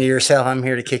thinking to yourself, I'm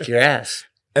here to kick your ass.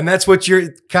 And that's what you're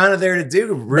kind of there to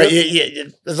do.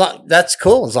 Really. That's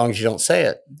cool as long as you don't say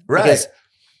it. Right. Because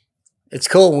it's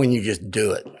cool when you just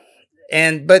do it.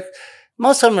 But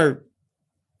most of them are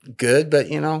good, but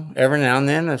every now and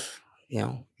then if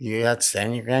you had to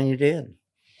stand your ground, you did.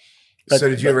 But, so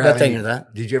did you ever have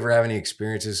any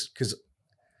experiences? Because,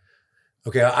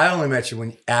 okay, I only met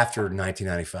you after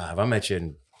 1995. I met you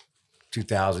in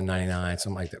 2000, 99,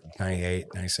 something like that, 98,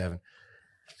 97.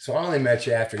 So I only met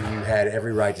you after you had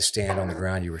every right to stand on the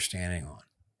ground you were standing on.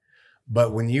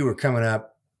 But when you were coming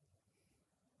up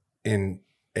in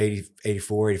 80,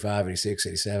 84, 85, 86,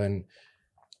 87,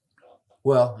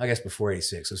 well, I guess before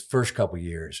 86, those first couple of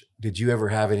years, did you ever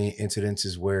have any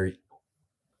incidences where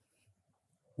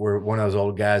one of those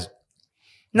old guys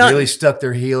really stuck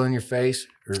their heel in your face?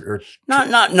 Or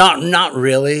not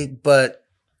really, but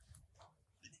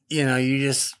you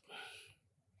just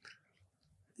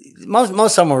most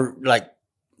of them were like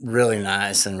really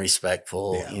nice and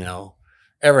respectful. Yeah.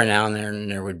 Every now and then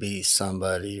there would be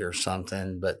somebody or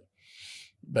something, but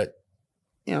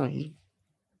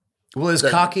well, as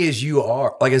cocky as you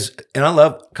are, and I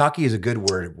love cocky is a good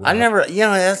word. I never,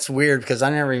 that's weird because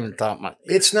I never even thought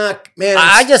it's not, man.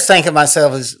 I just think of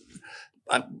myself as,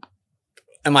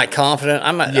 am I confident?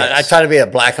 Yes. I try to be a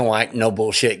black and white, no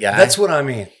bullshit guy. That's what I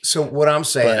mean. So what I'm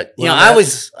saying, but, I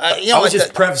was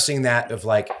just prefacing that of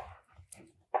like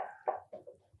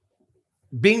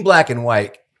being black and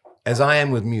white, as I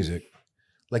am with music.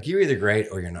 Like you're either great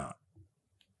or you're not.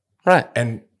 Right.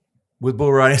 And with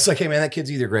bull riding, it's like, hey man, that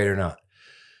kid's either great or not.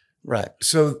 Right.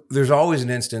 So there's always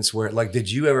an instance where, like, did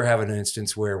you ever have an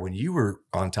instance where when you were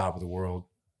on top of the world,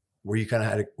 where you kind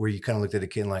of looked at a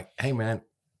kid and like, hey man,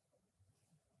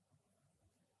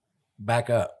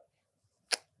 back up?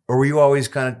 Or were you always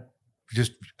kind of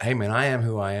just, hey man, I am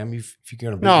who I am. If you're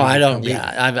going to be, no, I don't.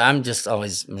 Yeah, I'm just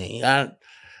always me. To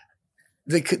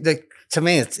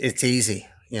me, it's easy.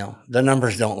 The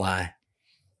numbers don't lie.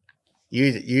 You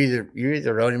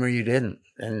either rode him or you didn't,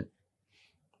 and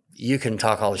you can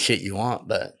talk all the shit you want,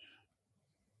 but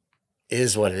it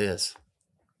is what it is.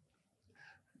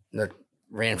 That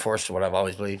reinforced what I've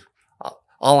always believed.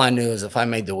 All I knew is if I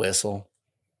made the whistle,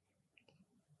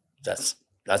 that's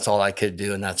all I could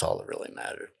do, and that's all that really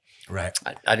mattered. Right.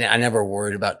 I never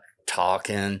worried about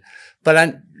talking,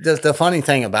 but the funny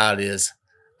thing about it is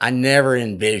I never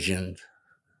envisioned.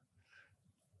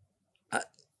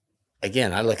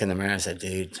 Again, I look in the mirror and I said,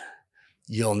 dude,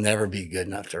 you'll never be good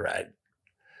enough to ride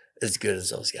as good as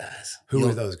those guys. Who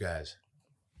are those guys?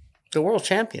 The world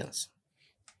champions.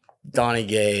 Donnie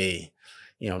Gay,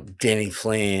 Denny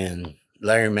Flynn,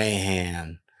 Larry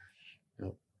Mahan,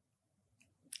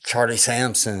 Charlie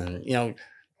Sampson,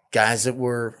 guys that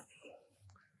were,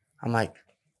 I'm like,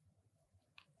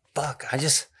 fuck, I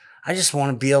just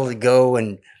want to be able to go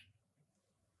and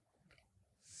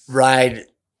ride.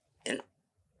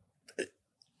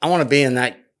 I want to be in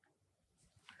that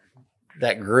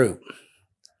group,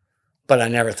 but I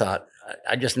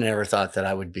just never thought that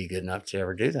I would be good enough to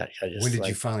ever do that. When did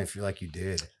you finally feel like you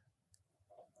did?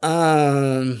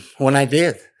 When I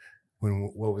did.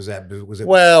 What was that? Was it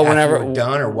whenever you were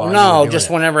done or while? No,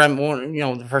 just whenever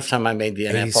the first time I made the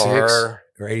 86 NFR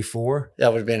or 84.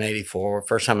 That would have been 84.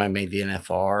 First time I made the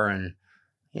NFR, and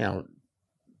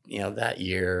that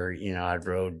year,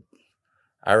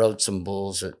 I rode some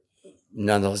bulls that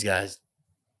none of those guys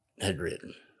had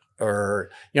ridden. Or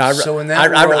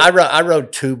I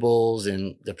rode two bulls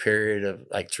in the period of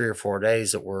like 3 or 4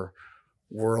 days that were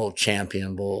world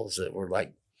champion bulls that were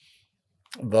like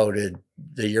voted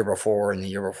the year before and the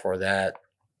year before that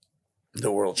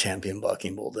the world champion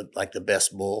bucking bull, the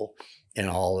best bull in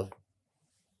all of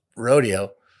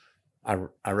rodeo.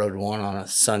 I rode one on a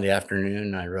Sunday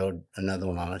afternoon. I rode another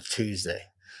one on a Tuesday.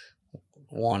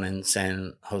 One in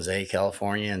San Jose,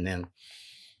 California, and then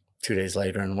 2 days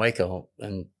later in Waco.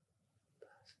 And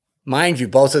mind you,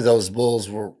 both of those bulls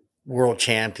were world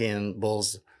champion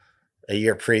bulls a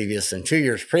year previous and 2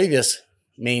 years previous,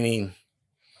 meaning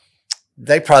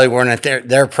they probably weren't at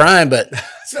their prime, but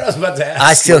That's what I was about to ask.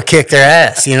 I still kicked their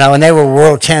ass, you know, and they were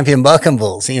world champion bucking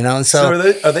bulls, you know. And so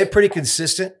are they pretty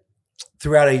consistent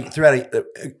throughout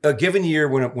a given year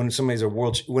when somebody's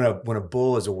when a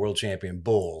bull is a world champion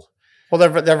bull? Well,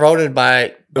 they're voted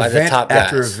by the top guys.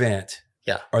 After event.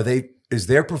 Yeah. Is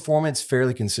their performance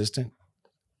fairly consistent?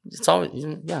 It's always,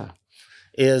 yeah.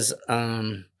 Is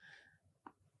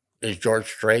George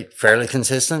Strait fairly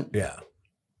consistent? Yeah.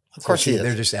 Of course he is.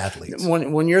 They're just athletes.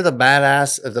 When you're the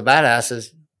badass of the badasses,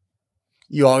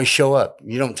 you always show up.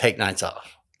 You don't take nights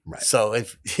off. Right. So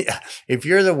if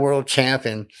you're the world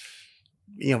champion,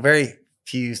 you know, very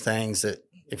few things that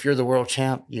if you're the world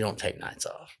champ, you don't take nights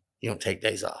off. You don't take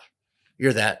days off.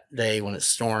 You're that day when it's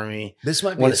stormy. This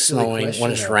might be when a it's silly snowing, question,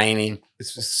 when it's though. raining.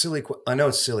 It's a silly. I know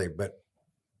it's silly, but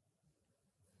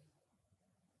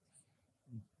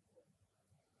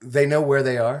they know where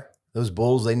they are. Those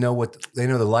bulls, they know they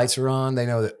know the lights are on. They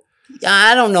know that.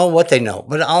 I don't know what they know,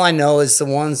 but all I know is the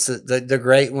ones the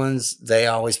great ones, they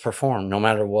always perform no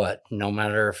matter what, no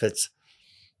matter if it's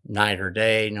night or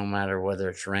day, no matter whether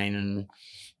it's raining,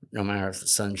 no matter if the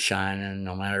sun's shining,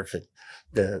 no matter if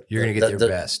you're going to get your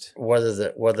best.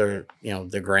 Whether you know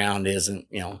the ground isn't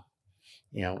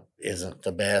isn't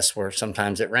the best. Where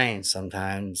sometimes it rains,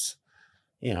 sometimes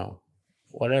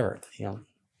whatever.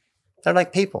 They're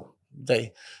like people.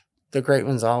 The great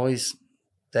ones always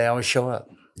show up.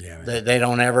 Yeah, they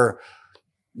don't ever.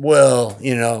 Well,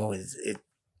 they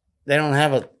don't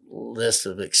have a list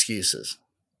of excuses.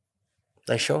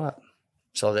 They show up,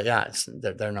 so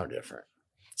they're no different.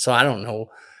 So I don't know.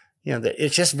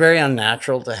 It's just very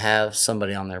unnatural to have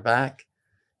somebody on their back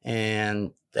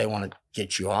and they want to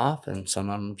get you off, and some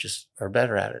of them just are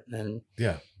better at it. And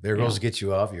yeah, their goal is to get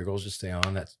you off. Your goal is to stay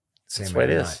on. That's the way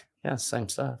it is. Yeah, same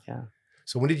stuff. Yeah.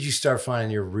 So when did you start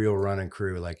finding your real running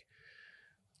crew, like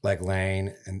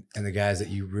Lane and the guys that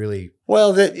you really?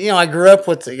 Well, I grew up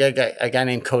with a guy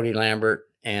named Cody Lambert,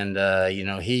 and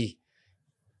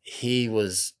he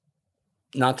was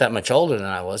not that much older than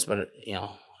I was, but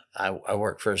I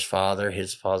worked for his father.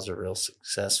 His father's a real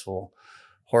successful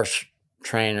horse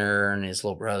trainer, and his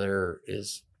little brother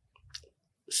is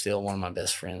still one of my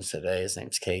best friends today. His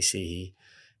name's Casey.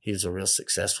 He was a real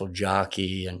successful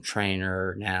jockey and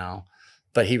trainer now,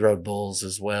 but he rode bulls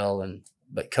as well.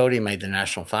 But Cody made the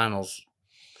national finals,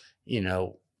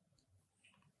 when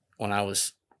I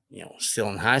was, still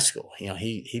in high school.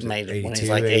 He made it when he was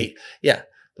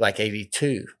like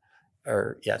 82.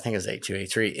 Or I think it was 82,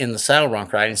 83 in the saddle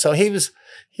bronc riding. So he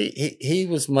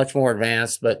was much more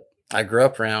advanced, but I grew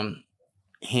up around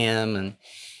him, and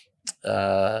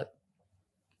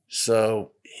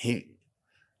so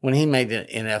when he made the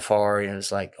NFR, it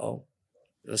was like, oh,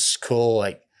 it was cool.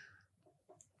 Like,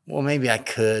 well, maybe I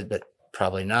could, but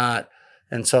probably not.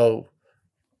 And so,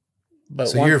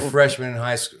 so you're a freshman in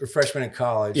high school, freshman in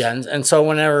college. Yeah, and so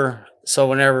whenever.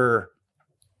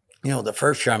 The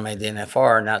first year I made the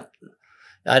NFR,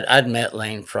 I'd met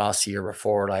Lane Frost the year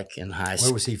before, like in high school.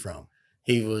 Where was he from?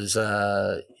 He was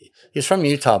from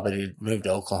Utah, but he moved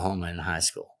to Oklahoma in high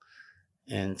school.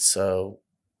 And so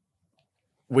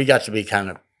we got to be kind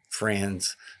of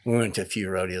friends. We went to a few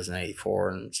rodeos in 84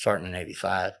 and starting in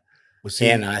 85. Was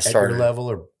he at your level,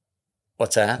 or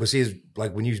what's that? Was he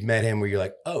like when you met him, where you're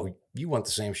like, oh, you want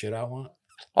the same shit I want?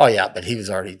 Oh, yeah, but he was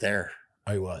already there.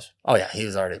 Oh, he was? Oh, yeah, he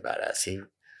was already badass.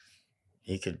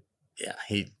 He could, yeah,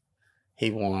 he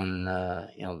won,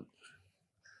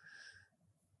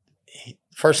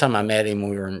 first time I met him,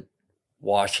 we were in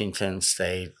Washington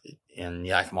State, in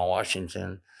Yakima,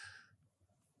 Washington.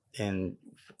 And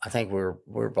I think we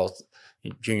were both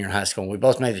junior high school. We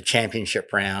both made the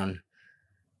championship round.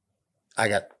 I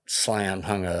got slammed,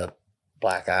 hung up,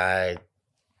 black eye,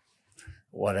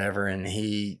 whatever. And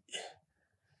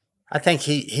I think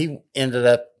he ended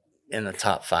up in the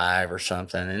top 5 or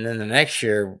something. And then the next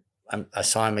year I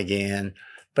saw him again,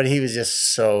 but he was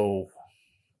just so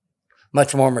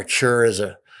much more mature as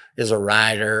a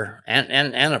rider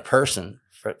and a person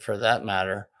for that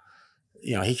matter.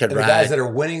 He could ride. The guys that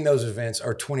are winning those events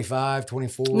are 25,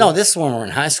 24? No, this is when we're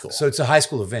in high school. So it's a high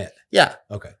school event? Yeah.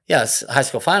 Okay. Yeah, it's high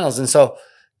school finals. And so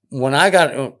when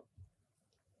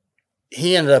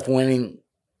he ended up winning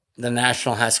the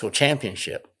national high school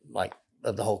championship, like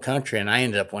of the whole country, and I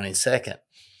ended up winning second.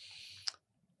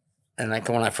 And like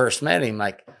when I first met him,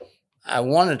 like I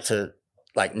wanted to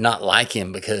not like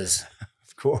him because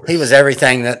of course he was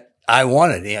everything that I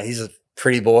wanted. He's a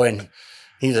pretty boy and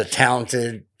he's a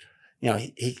talented,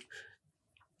 he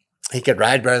could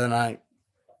ride better than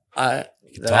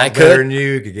that I better could. than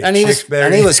you could get And he chicks was, better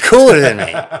and than he you. was cooler than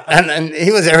me. And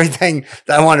he was everything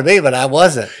that I wanted to be, but I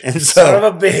wasn't. And so, Son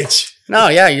of a bitch. no,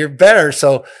 yeah, you're better.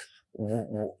 So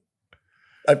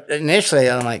initially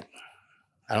I'm like,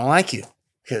 I don't like you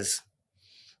because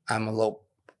I'm a little,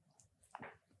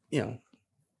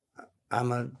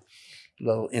 I'm a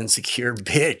little insecure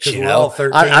bitch. You know,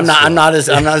 I'm not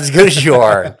as good as you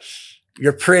are.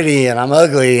 You're pretty and I'm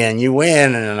ugly and you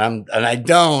win and I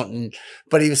don't.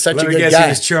 But he was such a good guy. He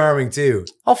was charming too.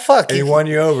 Oh fuck! And he won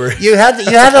you over. You had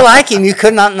to like him. You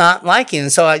could not like him.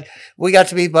 And so we got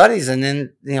to be buddies. And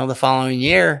then the following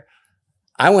year,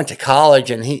 I went to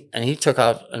college and he took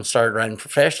off and started riding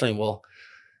professionally. Well,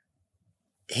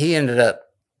 he ended up.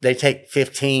 They take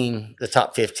the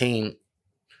top 15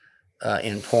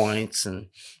 in points, and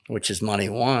which is money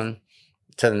won,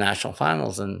 to the national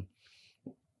finals. And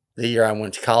the year I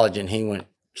went to college and he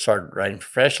started riding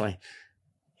professionally,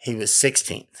 he was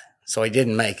 16th. So he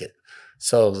didn't make it.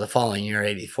 So the following year,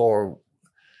 84,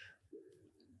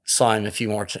 saw him a few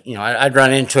more. I'd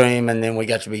run into him and then we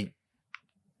got to be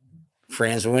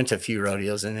friends. We went to a few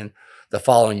rodeos. And then the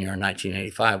following year, in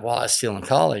 1985, while I was still in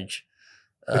college,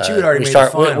 but you had already made the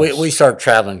finals. We started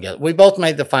traveling together. We both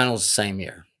made the finals the same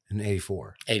year. In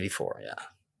 84. 84, yeah.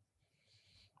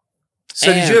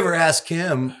 So did you ever ask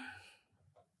him,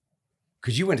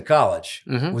 because you went to college,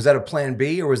 mm-hmm. was that a plan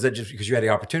B or was that just because you had the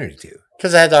opportunity to?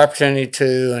 Because I had the opportunity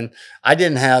to, and I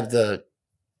didn't have the,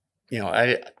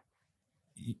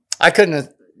 I couldn't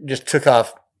have just took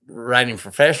off riding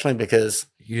professionally because.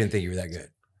 You didn't think you were that good?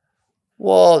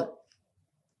 Well,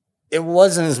 it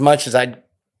wasn't as much as I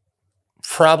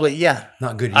probably, yeah.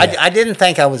 Not good yet. I didn't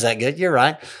think I was that good, you're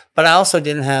right. But I also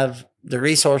didn't have the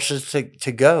resources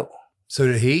to go. So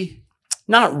did he?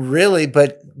 Not really,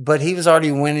 but he was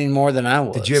already winning more than I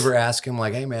was. Did you ever ask him,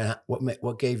 like, hey, man,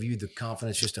 what gave you the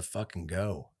confidence just to fucking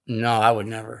go? No, I would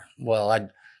never. Well,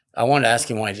 I wanted to ask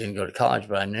him why he didn't go to college,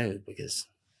 but I knew because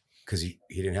he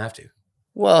didn't have to.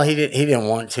 Well, he didn't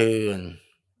want to, and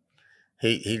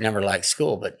he never liked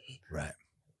school, but right.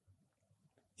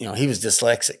 He was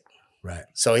dyslexic. Right.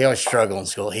 So he always struggled in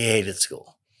school. He hated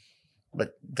school.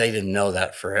 But they didn't know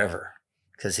that forever.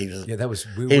 Because he was,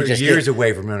 we were years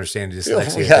away from understanding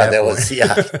dyslexia. That was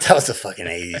the fucking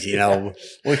 80s.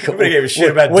 Nobody gave a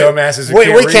shit about dumbasses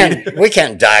who we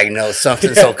can't diagose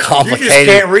something so complicated. You just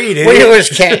can't read it. We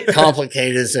just can't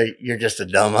complicate it. So you're just a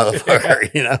dumb motherfucker.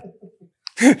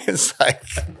 It's like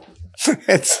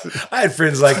I had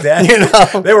friends like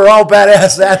that. They were all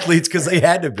badass athletes because they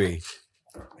had to be.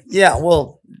 Yeah,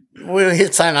 well,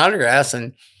 he'd sign autographs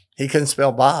and he couldn't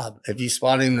spell Bob if you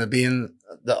spot him to be in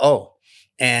the O.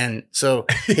 And so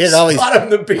he'd always spot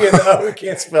him to be in the O. He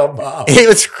can't spell Bob. He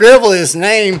would scribble his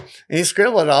name and he'd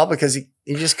scribble it all because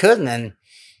he just couldn't. And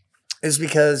it's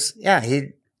because,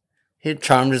 he'd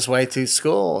charmed his way through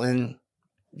school. And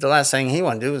the last thing he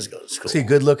wanted to do was go to school. Was he a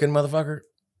good looking motherfucker?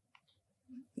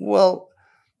 Well,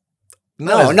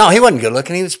 no, he wasn't good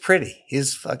looking. He was pretty. He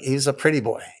was a pretty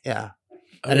boy. Yeah.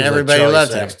 And everybody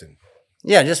loved him.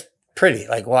 Yeah, just pretty.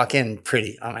 Like walk in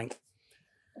pretty.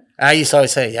 I used to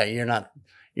always say, you're not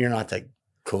that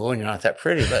cool and you're not that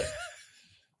pretty, but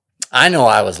I know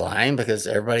I was lying because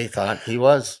everybody thought he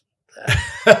was.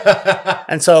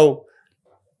 And so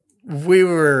we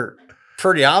were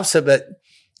pretty opposite, but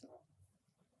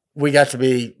we got to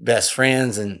be best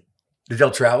friends. And did y'all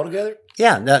travel together?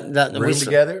 Yeah,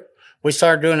 together. We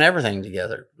started doing everything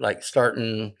together. Like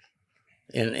starting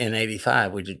in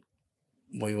 85, we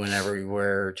went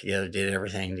everywhere together, did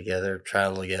everything together,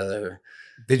 traveled together.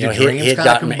 Did your dreams kind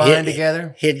of combine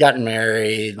together? He had gotten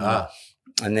married,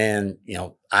 and then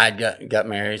I got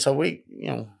married. So we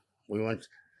went,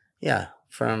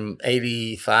 from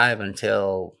 85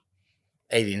 until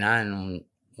 89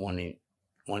 when he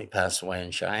passed away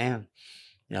in Cheyenne.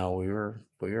 We were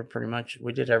pretty much,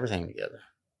 we did everything together.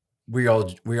 Were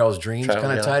y'all's dreams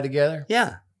kind of tied together?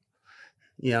 Yeah.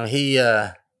 He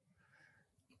I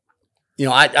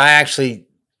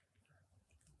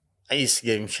used to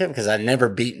give him shit because I'd never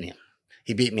beaten him.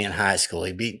 He beat me in high school.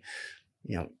 He beat,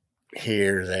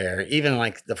 here, there. Even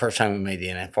like the first time we made the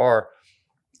NFR,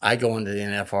 I go into the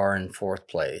NFR in 4th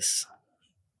place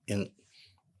in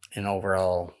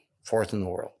overall, 4th in the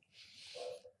world.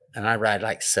 And I ride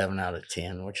like 7 out of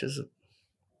 10, which is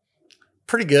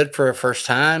pretty good for a first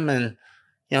time. And,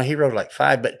 he rode like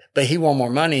 5, but he won more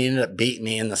money. He ended up beating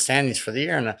me in the standings for the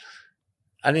year. And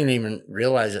I didn't even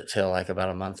realize it till like about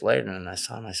a month later. And I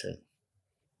saw him, I said,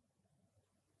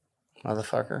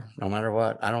 motherfucker, no matter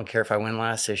what, I don't care if I win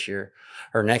last this year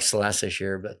or next to last this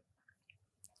year, but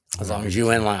As long as you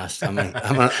win last. I'm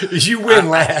gonna you win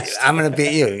last. I'm going to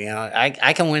beat you. You know,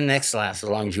 I can win next last as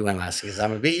long as you win last because I'm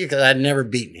going to beat you because I'd never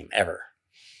beaten him ever.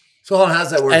 So hold on,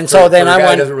 how's that work? And so then for a I guy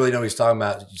won. who doesn't really know what he's talking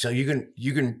about. So you can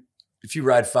if you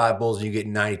ride 5 bulls and you get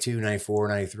 92, 94,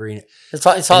 93. It's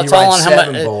all on how much.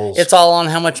 It's all on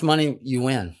how much money you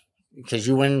win because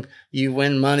you win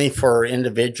money for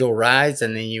individual rides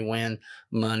and then you win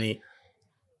money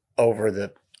over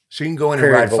the. So you can go in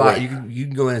and ride 5. You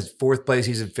can go in as 4th place.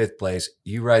 He's in 5th place.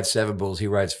 You ride 7 bulls. He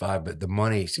rides 5. But the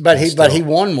money. But he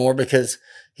won more because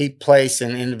he placed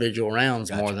in individual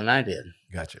rounds more than I did.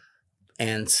 Gotcha.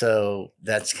 And so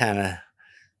that's kind of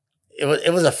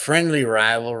it was a friendly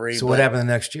rivalry. So what happened the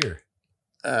next year?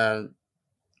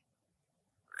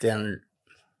 Then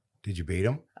did you beat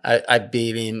him? I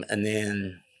beat him, and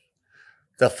then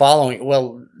the following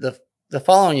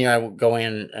year I would go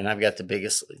in and I've got the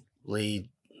biggest lead.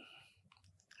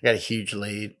 I got a huge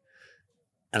lead,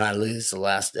 and I lose the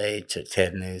last day to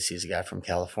Ted News. He's a guy from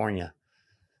California,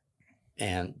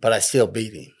 but I still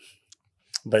beat him.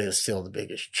 But it was still the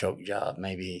biggest choke job,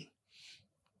 maybe.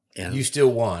 You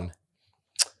still won.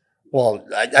 Well,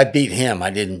 I beat him. I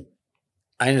didn't.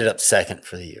 I ended up 2nd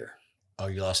for the year. Oh,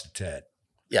 you lost to Ted.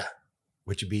 Yeah.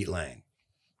 But you beat Lane.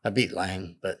 I beat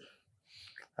Lane, but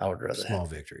I would rather small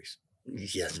victories.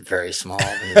 Yes, very small.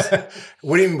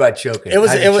 What do you mean by choking?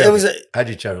 How'd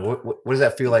you choke it? What does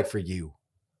that feel like for you?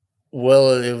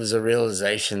 Well, it was a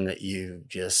realization that you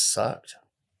just sucked.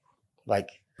 Like,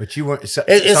 but you weren't. It's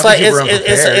like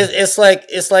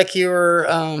you're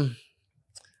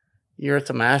at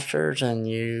the Masters and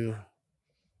you're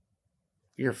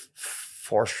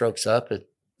 4 strokes up at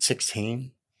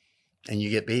 16, and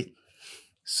you get beat.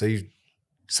 So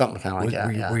something kind of like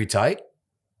that. Were you tight?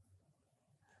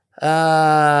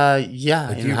 Yeah.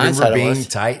 Like, do you remember being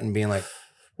tight and being like?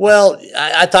 Well,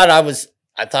 I thought I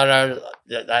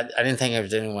didn't think there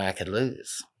was any way I could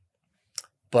lose,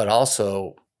 but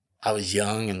also I was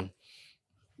young and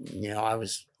I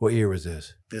was. What year was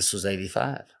this? This was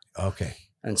 85. Okay.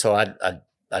 And so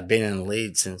I'd been in the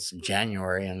lead since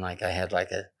January, and like I had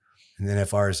like a. And then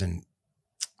FR's in.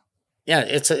 Yeah,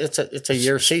 it's a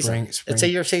year season. It's a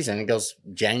year season. It goes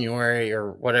January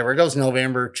or whatever. It goes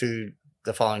November to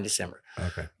the following December.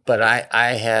 Okay. But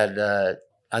I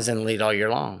was in the lead all year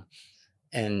long,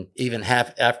 and even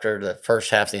after the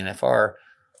first half of the NFR,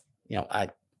 I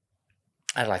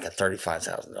had like a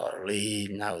 $35,000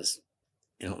 lead, and I was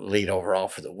lead overall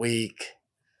for the week,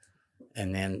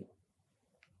 and then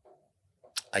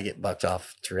I get bucked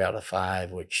off 3 out of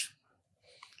 5, which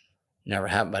never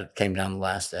happened, but it came down the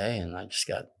last day, and I just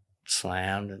got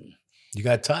slammed. And you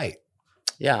got tight.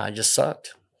 Yeah, I just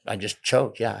sucked. I just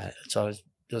choked. Yeah, it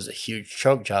was a huge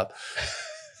choke job.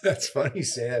 That's funny you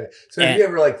say that. So have you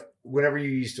ever, whenever you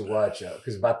used to watch,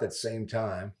 because about that same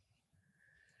time,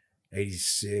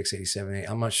 86, 87, 88,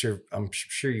 I'm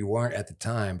sure you weren't at the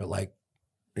time, but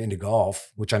into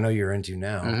golf, which I know you're into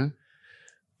now. Mm-hmm.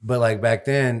 But back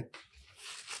then,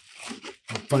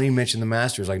 funny you mentioned the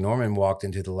Masters. Norman walked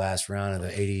into the last round of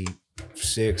the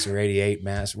 86 or 88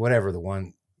 Masters, whatever the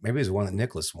one, maybe it was the one that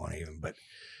Nicklaus won even, but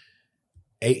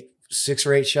 6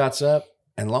 or 8 shots up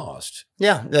and lost.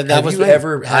 Yeah, that have was you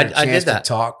ever had a chance to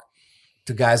talk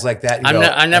to guys like that?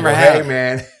 I never have. Hey,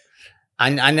 man.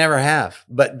 I never have.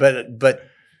 But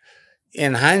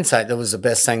in hindsight, that was the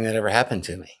best thing that ever happened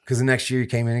to me. Because the next year you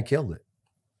came in and killed it.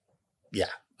 Yeah,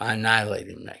 I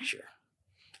annihilated him next year.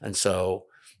 And so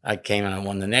I came and I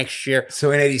won the next year.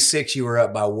 So in 86, you were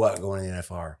up by what going to the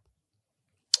NFR?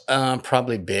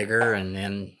 Probably bigger, and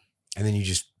then you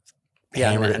just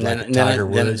hammered it Tiger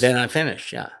Woods. Then I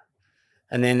finished, yeah.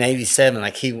 And then 87,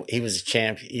 he was a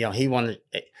champion. He won.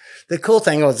 The cool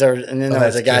thing was there, and then there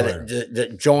was a guy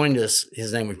that joined us.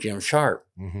 His name was Jim Sharp,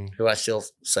 mm-hmm. who I still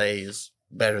say is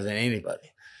better than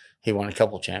anybody. He won a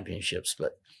couple championships,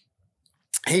 but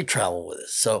he traveled with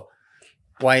us. So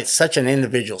why it's such an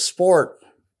individual sport,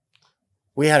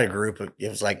 we had a group of, it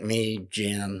was like me,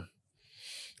 Jim,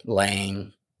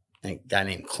 Lane, and a guy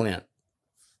named Clint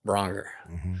Bronger.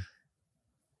 Mm-hmm.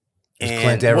 Was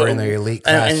Clint ever in the elite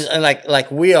class? And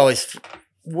like we always,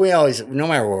 no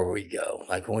matter where we go,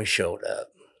 when we showed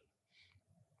up,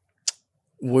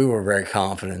 we were very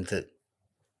confident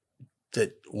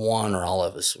that one or all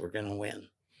of us were going to win.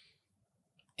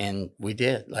 And we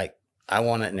did. I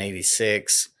won it in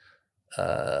 86.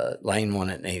 Lane won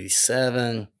it in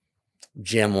 87.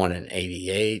 Jim won it in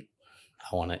 88.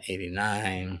 I won it in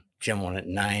 89. Jim won it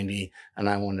in 90. And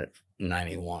I won it in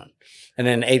 91. And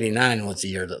then 89 was the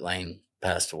year that Lane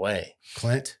passed away.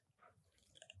 Clint?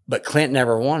 But Clint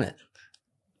never won it.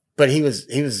 But he was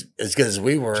as good as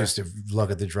we were. Just to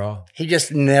luck at the draw? He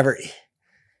just never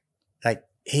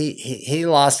he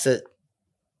lost it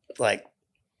like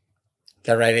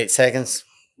got right 8 seconds,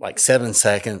 like 7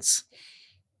 seconds,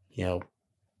 you know,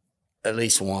 at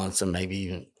least once and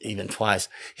maybe even twice.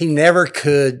 He could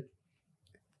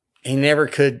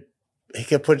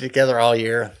put it together all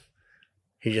year.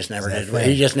 He just never did.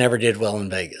 He just never did well in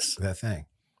Vegas. That thing.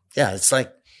 Yeah, it's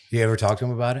like. You ever talk to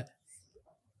him about it?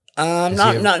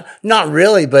 Not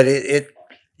really, but it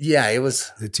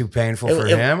was. Is it too painful for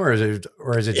him, or is it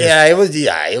just? Yeah, it was.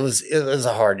 Yeah, it was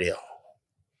a hard deal.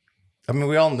 I mean,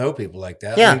 we all know people like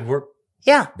that. Yeah. I mean,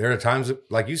 there are times,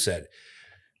 like you said,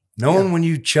 knowing when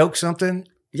you choke something.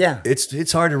 Yeah,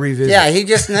 it's hard to revisit. Yeah, he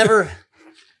just never.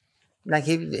 Like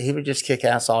he would just kick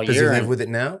ass all year. Does he live with it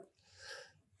now?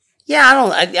 Yeah,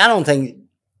 I don't think.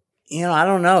 You know, I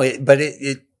don't know it, but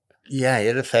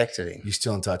it affected him. You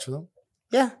still in touch with him?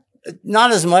 Yeah,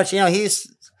 not as much. You know, he's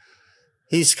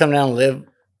come down and live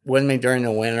with me during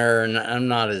the winter, and I'm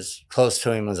not as close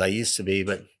to him as I used to be.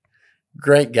 But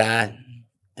great guy,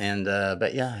 and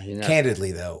but yeah, you know.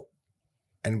 Candidly though,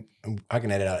 and I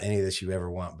can edit out any of this you ever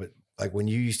want, but like when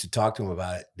you used to talk to him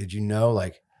about it, did you know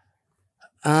like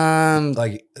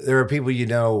there are people you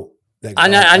know that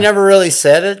I never really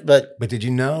said it, but did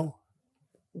you know?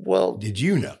 Well, did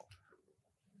you know?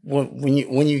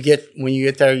 When you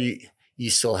get there, you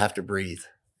still have to breathe.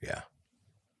 Yeah,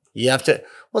 you have to.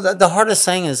 Well, the hardest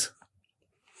thing is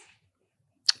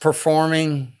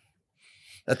performing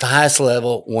at the highest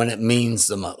level when it means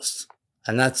the most,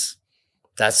 and that's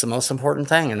the most important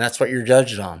thing, and that's what you're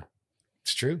judged on.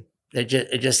 It's true. It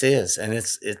just is, and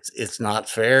it's not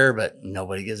fair, but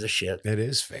nobody gives a shit. It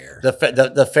is fair.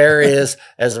 The fair is,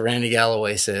 as Randy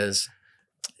Galloway says,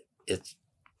 it's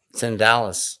in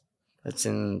Dallas. It's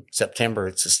in September.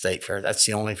 It's a state fair. That's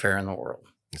the only fair in the world.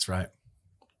 That's right.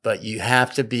 But you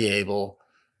have to be able,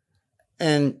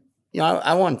 and you know,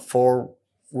 I won 4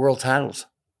 world titles.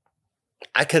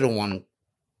 I could have won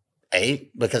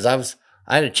 8 because I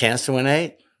had a chance to win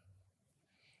 8.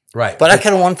 Right. But I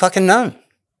could have won fucking none.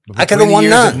 I could have won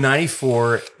none.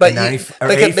 94, but 94,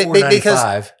 94, because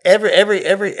 95. Every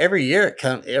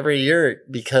year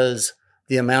because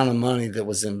the amount of money that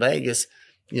was in Vegas,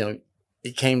 you know,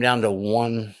 it came down to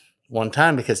one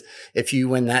time, because if you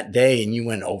win that day and you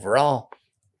win overall,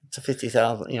 it's a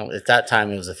 $50,000. You know, at that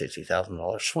time it was a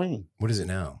 $50,000 swing. What is it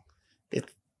now?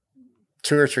 It's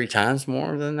 2 or 3 times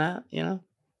more than that. You know,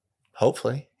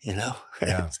 hopefully, you know,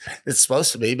 yeah. it's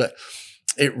supposed to be, but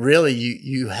it really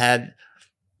you had.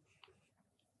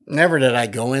 Never did I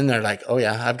go in there like, oh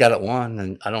yeah, I've got it won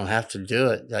and I don't have to do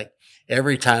it. Like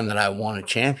every time that I won a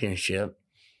championship,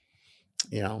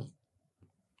 you know,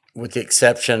 with the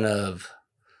exception of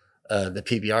the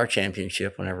PBR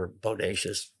championship, whenever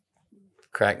Bodacious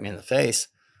cracked me in the face.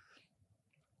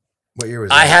 What year was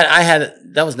that? I had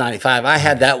that was 95. I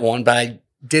had that one, but I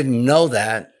didn't know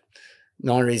that.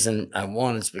 The only reason I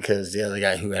won is because the other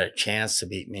guy who had a chance to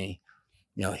beat me,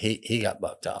 you know, he got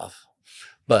bucked off.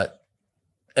 But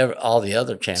all the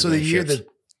other championships. So the year that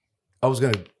I was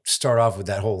going to start off with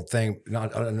that whole thing, I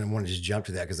don't want to just jump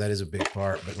to that because that is a big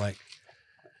part. But like,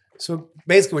 so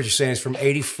basically what you're saying is from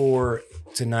 84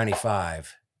 to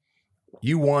 95,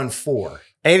 you won 4.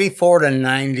 84 to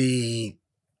 90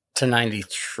 to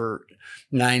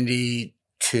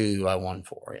 92, I won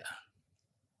 4, yeah.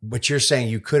 But you're saying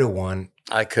you could have won.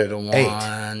 I could have won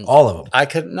 8, all of them. I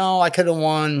could have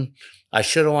won. I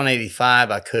should have won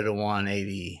 85. I could have won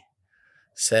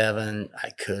 87. I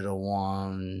could have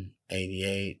won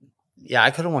 88. Yeah,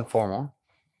 I could have won 4 more.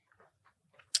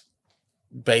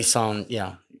 Based on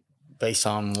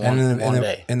one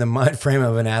day. In the mind frame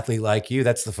of an athlete like you,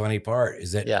 that's the funny part,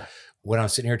 is that when I'm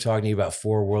sitting here talking to you about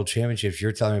 4 world championships,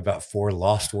 you're telling me about 4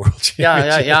 lost world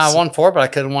championships. Yeah. I won 4, but I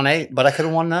could have won 8, but I could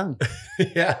have won none.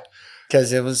 Yeah.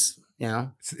 Because it was, you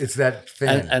know. It's that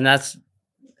thing. And that's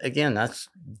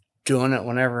doing it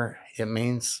whenever it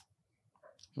means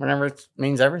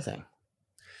everything.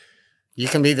 You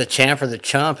can be the champ or the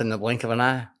chump in the blink of an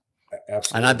eye.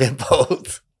 Absolutely. And I've been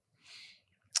both.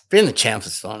 Being the champ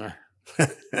is funner.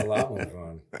 A lot more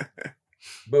fun.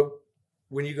 But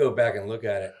when you go back and look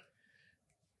at it,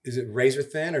 is it razor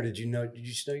thin, or did you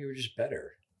just know you were just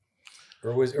better?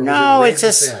 Or was it it's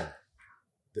just thin?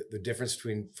 The difference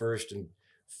between first and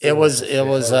it was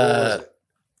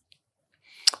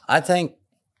I think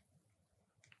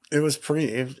it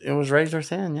was razor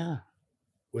thin, yeah.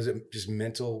 Was it just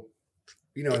mental?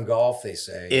 You know, in golf they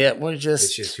say it was just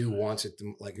it's just who wants it,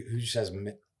 like who just has.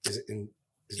 Is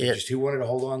it just who wanted to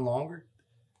hold on longer?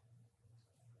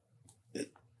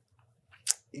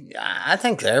 I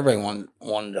think everyone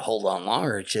wanted to hold on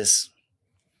longer. It's just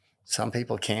some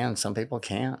people can, some people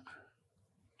can't.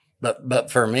 But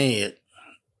for me,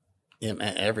 it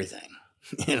meant everything.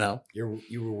 You know,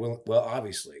 you were willing. Well,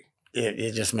 obviously,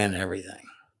 it just meant everything.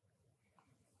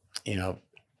 You know,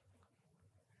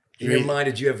 in your mind,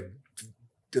 did you have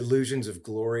delusions of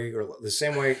glory, or the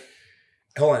same way?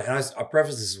 Hold on, and I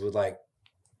preface this with like,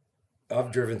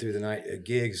 I've driven through the night at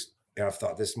gigs, and I've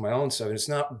thought this is my own stuff, and it's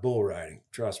not bull riding.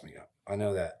 Trust me, I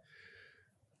know that.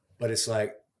 But it's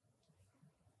like,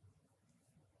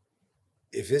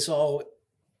 if this all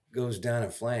goes down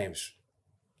in flames,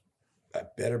 I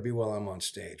better be while I'm on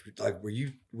stage. Like, were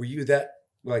you that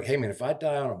like, hey man, if I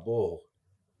die on a bull,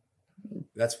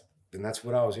 that's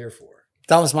what I was here for.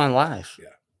 That was my life. Yeah.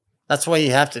 That's why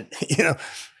you have to, you know,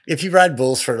 if you ride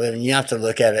bulls for a living, you have to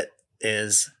look at it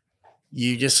as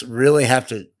you just really have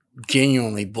to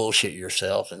genuinely bullshit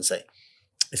yourself and say,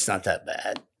 it's not that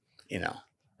bad, you know.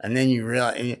 And then you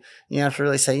realize, you have to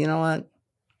really say, you know what?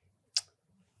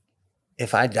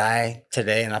 If I die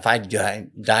today and if I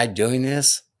die doing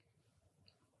this,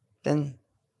 then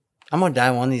I'm going to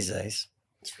die one of these days.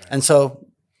 That's right. And so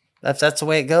if that's the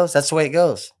way it goes, that's the way it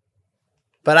goes.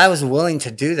 But I was willing to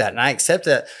do that, and I accept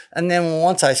that. And then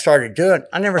once I started doing it,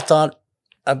 I never thought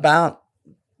about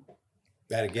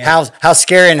that again. How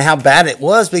scary and how bad it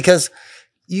was, because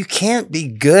you can't be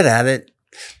good at it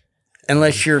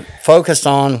unless you're focused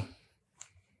on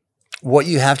what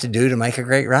you have to do to make a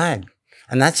great ride.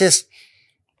 And that's just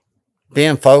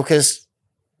being focused,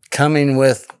 coming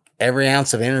with every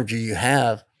ounce of energy you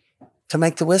have to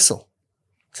make the whistle,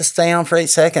 to stay on for 8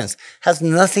 seconds. Has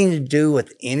nothing to do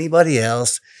with anybody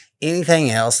else, anything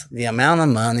else, the amount of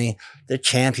money, the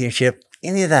championship,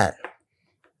 any of that.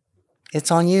 It's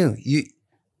on you.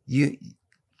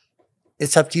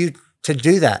 It's up to you to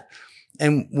do that.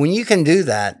 And when you can do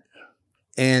that,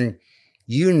 and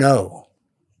you know,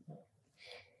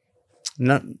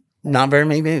 not very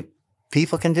many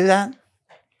people can do that.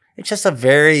 It's just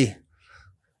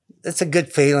it's a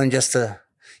good feeling just to,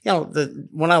 you know,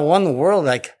 when I won the world,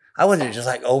 like, I wasn't just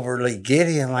like overly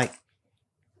giddy and like,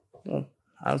 well,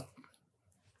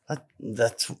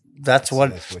 that's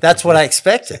what I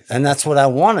expected, and that's what I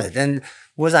wanted. And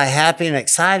was I happy and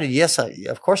excited? Yes,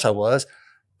 of course I was,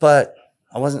 but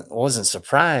I wasn't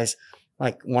surprised.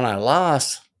 Like when I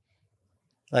lost,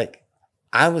 like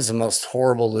I was the most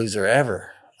horrible loser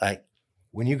ever. Like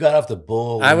when you got off the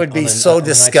bull, I would be so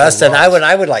disgusted.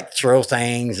 I would like throw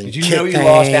things and did you kick know you things.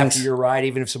 lost after your ride,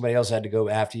 even if somebody else had to go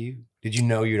after you? Did you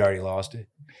know you'd already lost it?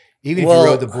 Even if you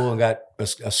rode the bull and got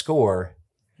a score.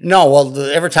 No, well,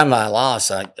 every time I lost,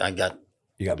 I got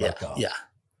bucked off.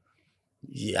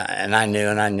 Yeah, and I knew,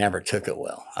 and I never took it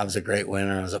well. I was a great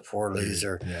winner. I was a poor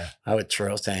loser. Yeah. I would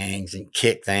throw things and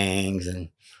kick things and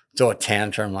throw a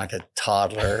tantrum like a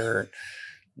toddler.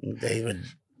 They would,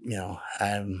 you know,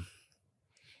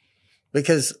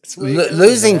 because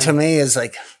losing to me is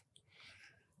like,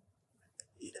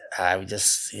 I would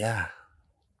just, yeah.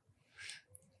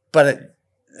 But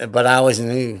I always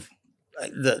knew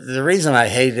the reason I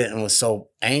hated it and was so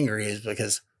angry is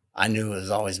because I knew it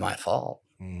was always my fault.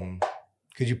 Mm-hmm.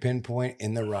 Could you pinpoint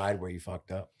in the ride where you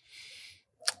fucked up?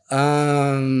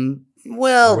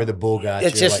 Well, or where the bull got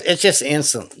it's just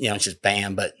instant, you know, it's just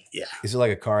bam. But yeah, is it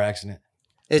like a car accident?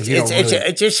 It's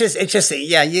just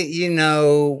yeah. You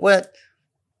know what?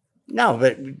 No,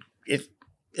 but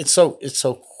it's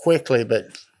so quickly.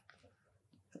 But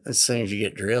as soon as you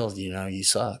get drilled, you know you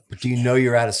suck. But do you know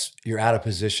you're out of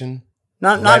position?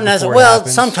 Not necessarily. Well,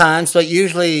 sometimes, but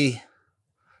usually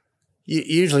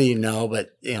you know.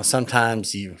 But you know,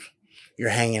 sometimes you're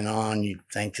hanging on. You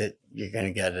think that you're going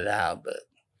to get it out, but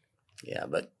yeah.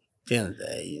 But at the end of the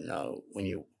day, you know, when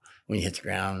you hit the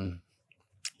ground,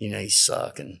 you know you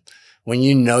suck, and when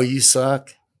you know you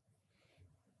suck,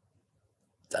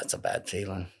 that's a bad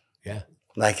feeling. Yeah.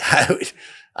 Like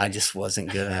I just wasn't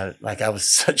good at it. Like I was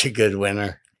such a good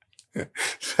winner.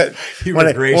 You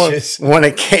were gracious. When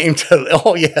it came to,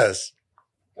 oh yes.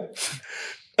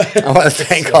 I want to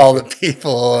thank all the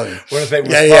people. And,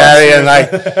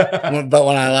 but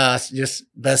when I lost, just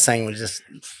best thing was just.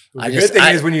 Well, the good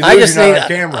thing is when you lose, you're not on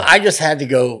camera. I just had to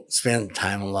go spend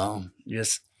time alone.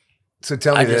 So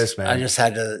tell me this, man. I just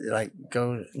had to like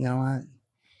go. You know what?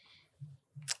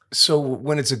 So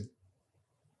when it's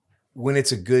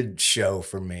a good show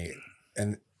for me,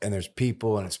 and there's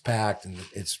people and it's packed and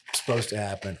it's supposed to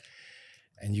happen,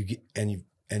 and you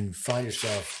find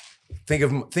yourself think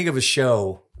of a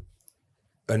show,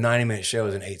 a 90-minute show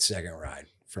is an 8-second ride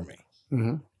for me.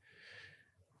 Mm-hmm.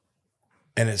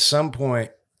 And at some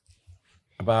point,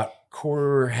 about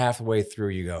half the way through,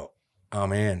 you go,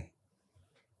 I'm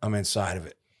inside of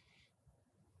it.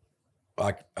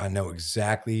 Like I know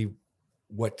exactly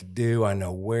what to do. I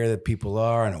know where the people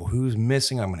are. I know who's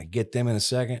missing. I'm going to get them in a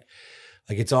second.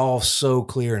 Like it's all so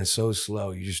clear and so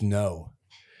slow. You just know.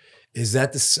 Is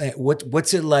that the same?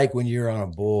 What's it like when you're on a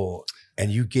bull and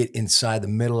you get inside the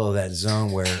middle of that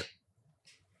zone where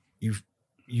you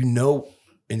know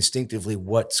instinctively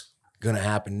what's going to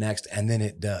happen next, and then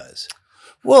it does?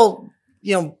 Well,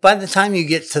 you know, by the time you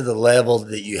get to the level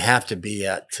that you have to be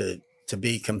at to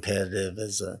be competitive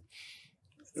as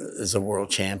a world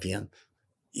champion,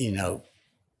 you know,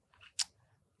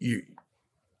 you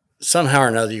somehow or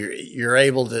another you're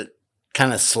able to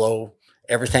kind of slow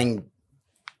everything.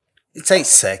 It's 8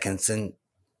 seconds, and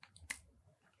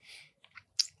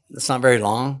it's not very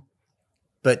long,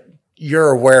 but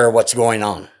you're aware of what's going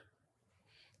on.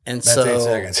 And That's 8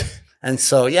 seconds. And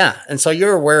so, yeah. And so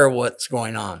you're aware of what's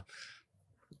going on.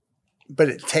 But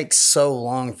it takes so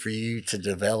long for you to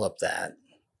develop that.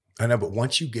 I know, but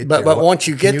once you get there. But once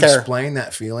you get there. Can you explain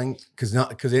that feeling? Because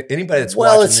anybody that's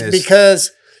watching this. Well, it's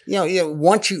because, you know,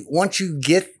 once you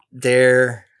get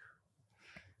there,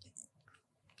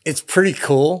 it's pretty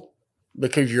cool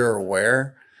because you're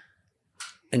aware.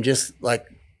 And just like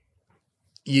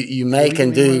you make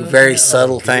and do very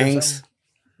subtle things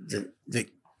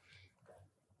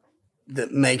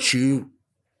that makes you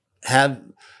have,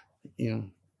 you know,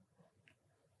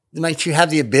 it makes you have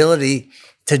the ability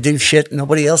to do shit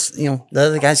nobody else, you know, the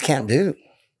other guys can't do.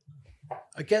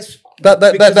 I guess. But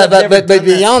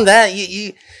beyond that,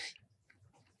 you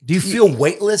do you feel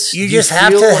weightless? You just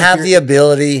have to have the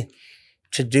ability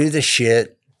to do the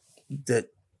shit that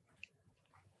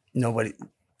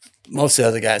most of the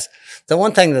other guys. The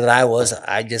one thing that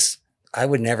I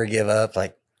would never give up.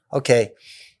 Like, okay,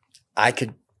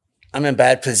 I'm in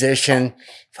bad position.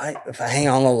 If I hang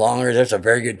on a little longer, there's a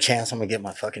very good chance I'm gonna get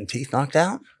my fucking teeth knocked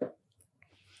out.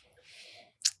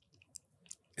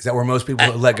 Is that where most people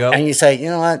let go? And you say, you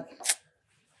know what?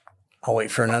 I'll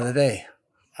wait for another day.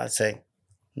 I'd say,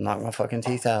 knock my fucking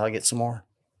teeth out. I'll get some more.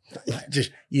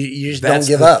 You just don't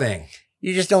give up.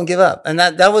 You just don't give up. And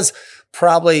that was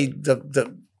probably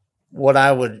the what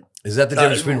I would. Is that the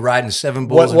difference between riding 7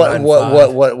 bulls and riding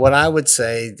 5? What I would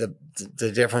say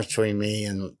the difference between me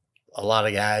and a lot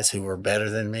of guys who were better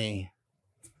than me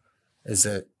is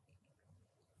that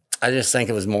I just think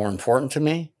it was more important to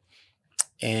me.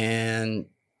 And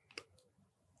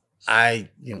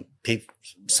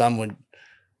some would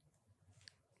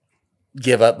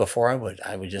give up before I would.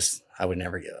 I would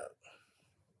never give up.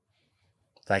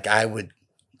 Like I would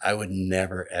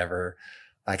never ever,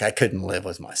 like I couldn't live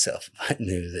with myself if I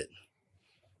knew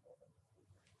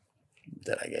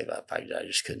that I gave up. I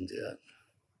just couldn't do it.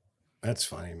 That's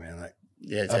funny, man.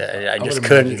 I just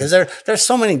couldn't, because there's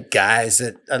so many guys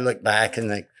that I look back and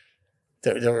they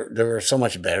were so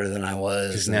much better than I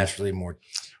was. Just naturally more.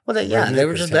 Well, they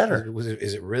were just better.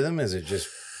 Is it rhythm? Is it just?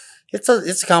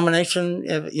 It's a combination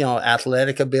of, you know,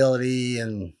 athletic ability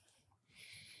and,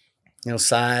 you know,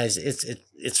 size.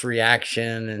 It's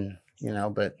reaction, and, you know,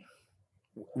 but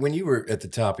when you were at the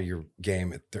top of your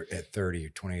game at 30 or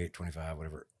 28, 25,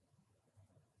 whatever,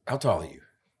 how tall are you?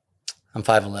 I'm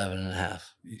 5'11" and a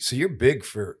half. So you're big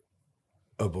for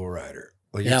a bull rider.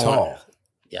 Well, you're yeah, tall.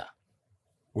 Yeah.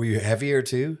 Were you heavier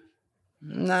too?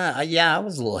 Nah, yeah, I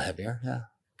was a little heavier. Yeah.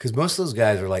 Because most of those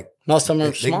guys are like, most of them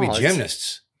are they small. can be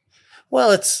gymnasts.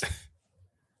 Well, it's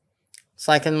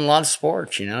like in a lot of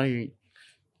sports, you know,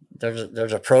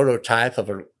 there's a prototype of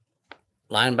a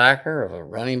linebacker, of a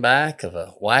running back, of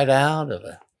a wideout, of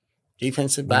a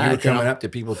defensive back. When you were coming up,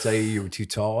 did people tell you were too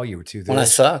tall? You were too. When I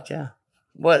sucked, yeah.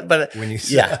 But when you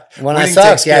when I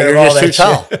sucked, yeah, you're just too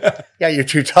tall. Yeah, you're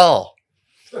too tall.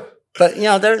 But you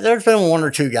know, there's been 1 or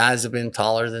 2 guys that have been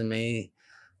taller than me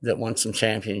that won some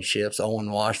championships. Owen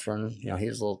Washburn, you know, he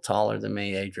was a little taller than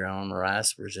me. Adriano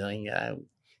Moraes, Brazilian guy,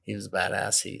 he was a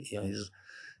badass.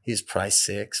 He's probably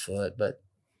 6 foot, but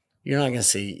you're not gonna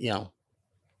see, you know,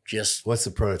 just what's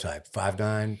the prototype?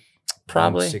 5'9",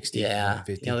 probably 60, yeah.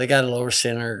 150. You know, they got a lower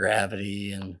center of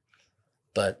gravity,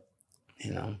 but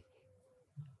you know,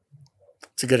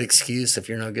 it's a good excuse if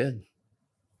you're no good.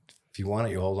 If you want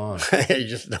it, you hold on. You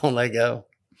just don't let go.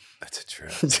 That's a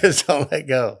trip. Just don't let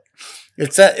go.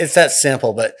 It's that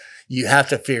simple, but you have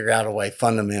to figure out a way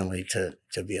fundamentally to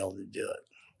be able to do it.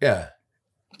 Yeah.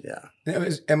 Yeah.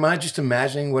 Am I just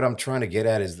imagining what I'm trying to get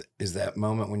at is that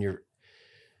moment when you're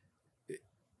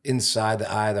inside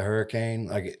the eye of the hurricane?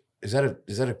 Like, is that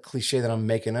a cliche that I'm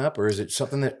making up, or is it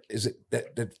something that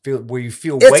where you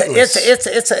feel weightless?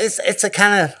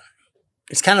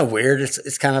 It's kind of weird.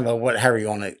 It's kind of however you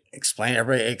want to explain it.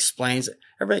 Everybody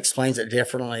explains it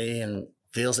differently and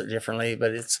feels it differently,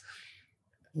 but it's,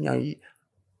 you know,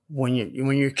 when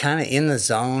you're kind of in the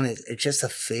zone, it's just a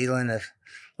feeling of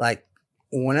like,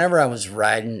 whenever I was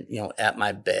riding, you know, at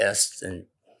my best and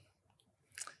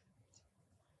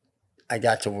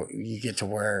you get to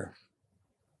where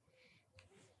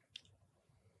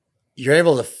you're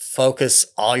able to focus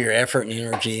all your effort and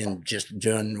energy and just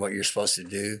doing what you're supposed to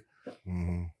do.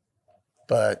 Mm-hmm.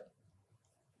 But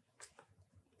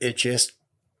it's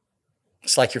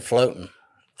like you're floating.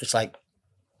 It's like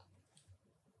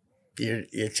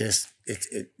is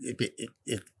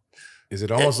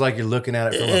it almost like you're looking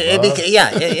at it from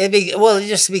above? Well, it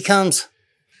just becomes,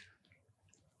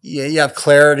 you have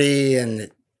clarity,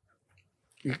 and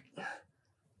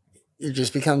it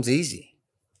just becomes easy.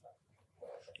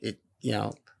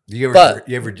 Do you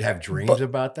ever have dreams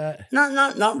about that?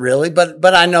 Not really,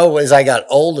 but I know as I got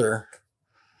older,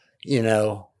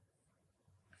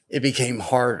 it became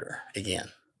harder again.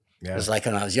 Yeah. It was like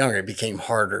when I was younger, it became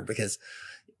harder because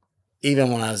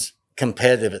even when I was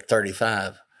competitive at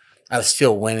 35, I was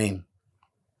still winning,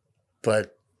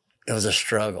 but it was a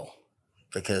struggle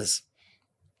because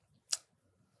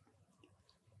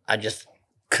I just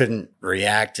couldn't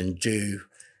react and do.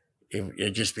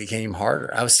 It just became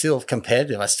harder. I was still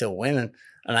competitive. I was still winning,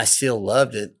 and I still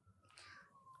loved it.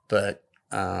 But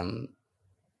how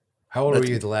old were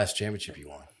you the last championship you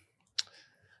won?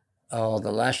 Oh,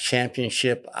 the last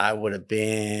championship, I would have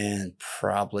been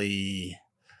probably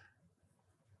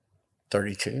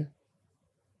 32.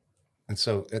 And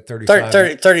so at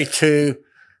 35? 32,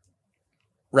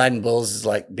 riding bulls is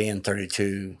like being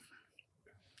 32,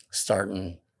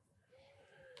 starting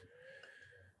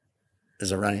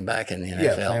as a running back in the NFL.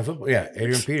 Yeah, playing football. Yeah,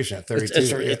 Adrian Peterson at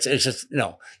 32. It's just,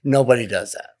 nobody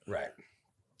does that. Right.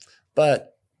 But,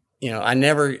 I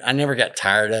never got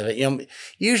tired of it.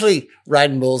 Usually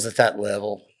riding bulls at that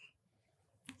level,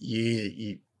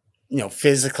 you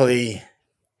physically,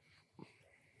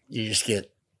 you just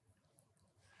get,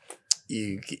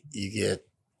 you get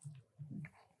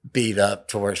beat up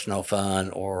to where it's no fun,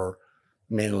 or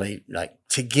mentally, like,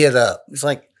 to get up. It's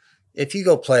like, if you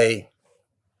go play,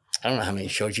 I don't know how many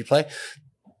shows you play.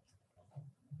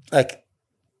 Like,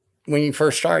 when you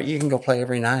first start, you can go play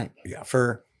every night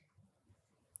for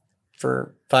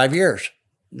 5 years.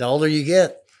 The older you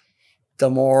get, the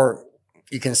more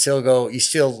you can still go. You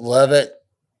still love it,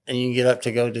 and you can get up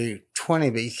to go do 20,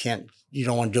 but you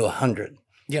don't want to do 100.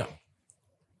 Yeah.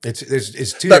 It's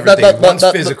two different things.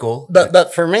 One's physical.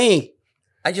 But for me,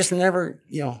 I just never,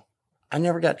 I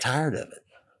never got tired of it.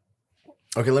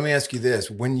 Okay, let me ask you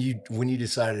this. When you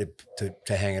decided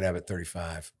to hang it up at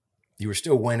 35, you were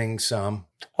still winning some.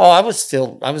 Oh, I was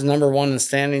number one in the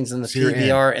standings in the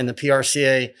PBR and the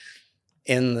PRCA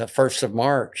in the 1st of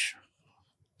March.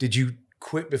 Did you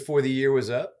quit before the year was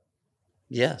up?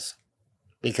 Yes,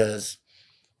 because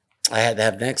I had to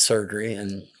have neck surgery,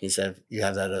 and he said, "You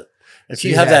have that. If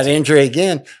you have that injury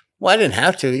again." Well, I didn't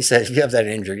have to. He said, "If you have that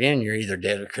injury again, you're either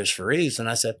dead or Christopher Reeves." And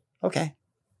I said, "Okay."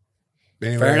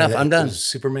 Anyway, fair enough. I'm done. Was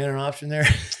Superman an option there?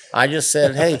 I just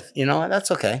said, "Hey, you know what? That's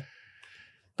okay."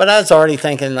 But I was already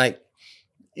thinking, like,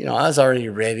 I was already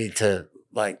ready to,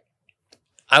 like,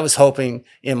 I was hoping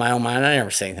in my own mind. I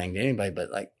never say anything to anybody,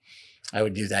 but like, I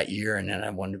would do that year, and then I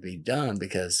wanted to be done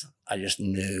because I just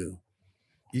knew.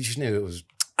 You just knew it was.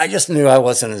 I just knew I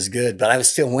wasn't as good, but I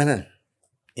was still winning.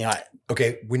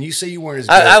 Okay, when you say you weren't as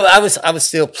good, I was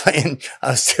still playing.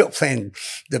 I was still playing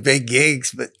the big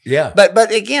gigs, but yeah.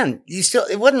 But again,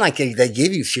 it wasn't like they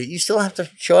give you shit. You still have to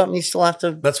show up, and you still have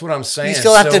to. That's what I'm saying. You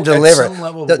still have to deliver.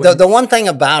 The one thing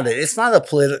about it, it's not a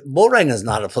political. Bull riding is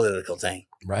not a political thing.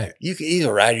 Right. You can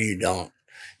either ride or you don't.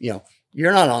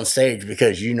 You're not on stage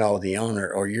because the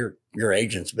owner or your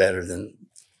agent's better than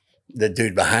the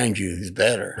dude behind you who's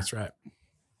better. That's right.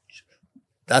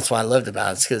 That's what I loved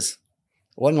about it, because it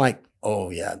wasn't like, oh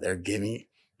yeah, they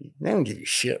don't give you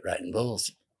shit riding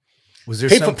bulls. Was there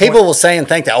people will say and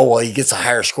think that, oh well, he gets a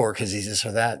higher score because he's this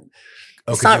or that.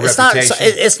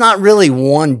 It's not really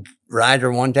one ride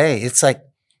or one day. It's like,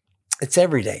 it's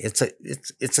every day. It's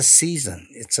a season.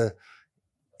 It's a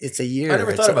year. I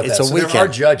never thought about that. It's a weekend. There are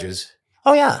judges.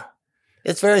 Oh yeah,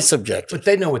 it's very subjective. But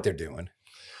they know what they're doing.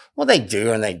 Well, they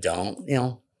do and they don't.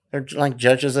 They're like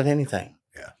judges of anything.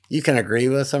 Yeah, you can agree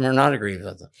with them or not agree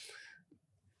with them.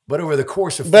 But over the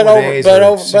course of 4 days,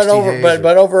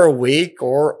 but over a week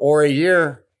or a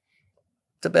year,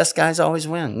 the best guys always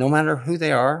win, no matter who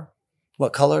they are,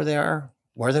 what color they are,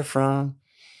 where they're from.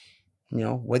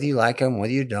 Whether you like them,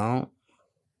 whether you don't.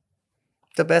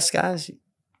 The best guys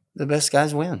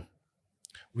win.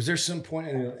 Was there some point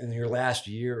in your last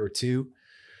year or two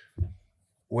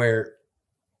where,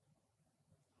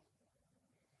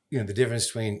 the difference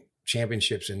between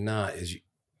championships and not is,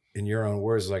 in your own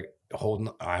words, like holding,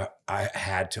 I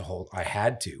had to.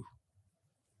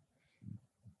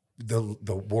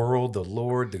 The world, the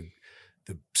Lord,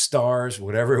 the stars,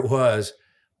 whatever it was,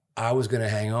 I was going to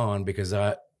hang on because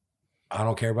I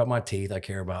don't care about my teeth. I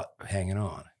care about hanging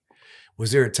on.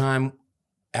 Was there a time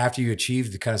after you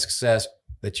achieved the kind of success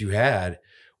that you had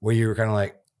where you were kind of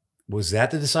like, was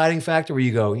that the deciding factor where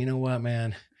you go, you know what,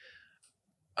 man,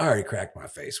 I already cracked my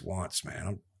face once, man.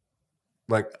 I'm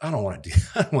like, I don't want to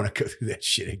go through that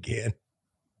shit again.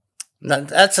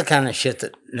 That's the kind of shit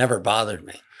that never bothered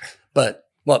me. But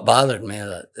what bothered me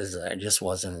is that I just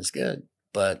wasn't as good.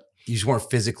 But you just weren't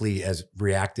physically as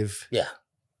reactive. Yeah.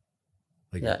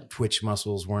 Like your twitch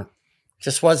muscles weren't.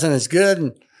 Just wasn't as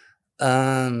good.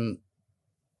 And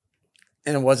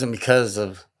it wasn't because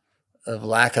of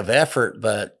lack of effort,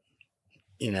 but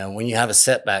when you have a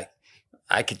setback,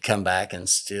 I could come back and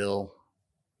still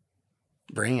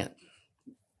bring it.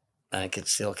 I could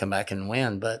still come back and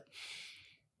win, but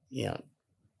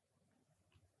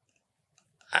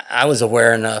I was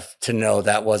aware enough to know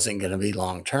that wasn't going to be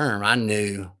long term. I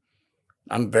knew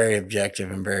I'm very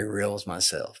objective and very real with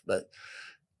myself, but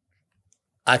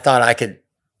I thought I could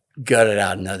gut it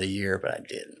out another year, but I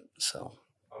didn't. So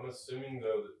I'm assuming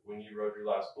though that when you rode your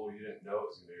last bull, you didn't know it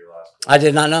was going to be your last bull. I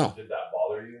did not know. Did that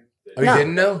bother you? Oh, you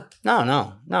didn't know?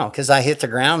 No. Because I hit the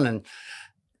ground and,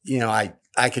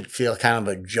 I could feel kind of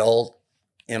a jolt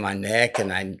in my neck,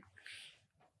 and I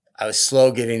was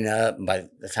slow getting up. And by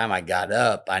the time I got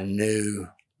up, I knew,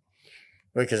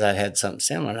 because I had something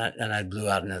similar, and I blew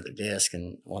out another disc.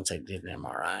 And once I did an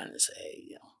MRI, and I said,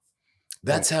 hey,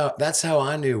 That's how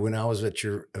I knew when I was at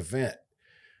your event.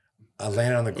 I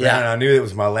landed on the ground. Yeah. And I knew it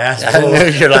was my last I knew it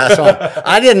was your last one.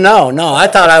 I didn't know. No, I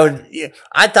thought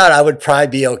I would probably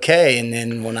be okay. And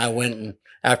then when I went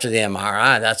after the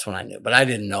MRI, that's when I knew. But I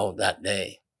didn't know that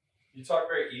day. You talk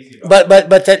very easy about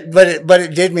but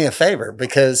it did me a favor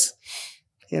because,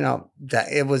 that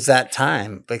it was that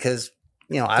time because,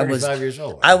 I was 35 years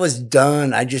old. I was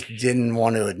done. I just didn't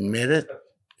want to admit it.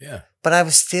 Yeah. But I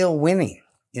was still winning,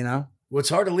 Well, it's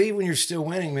hard to leave when you're still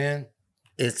winning, man.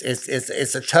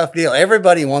 It's a tough deal.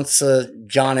 Everybody wants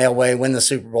John Elway win the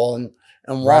Super Bowl and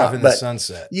Drive walk, in but the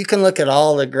sunset. you can look at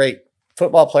all the great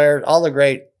football players, all the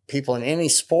great people in any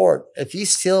sport. If you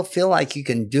still feel like you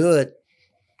can do it,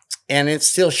 and it's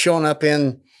still showing up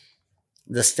in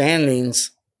the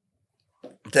standings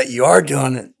that you are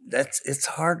doing it, it's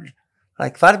hard.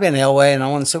 Like if I'd have been Elway and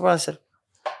I won the Super Bowl, I said,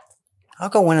 I'll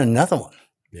go win another one.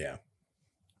 Yeah.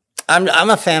 I'm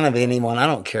a fan of anyone. I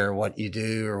don't care what you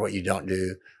do or what you don't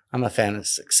do. I'm a fan of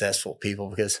successful people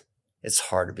because it's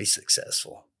hard to be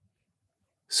successful.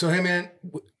 So, hey, man,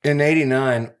 in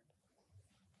 '89,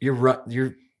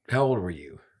 you're how old were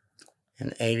you?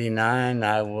 In '89,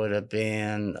 I would have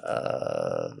been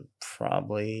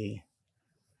probably.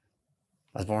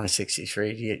 I was born in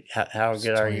 '63. How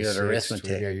good are you at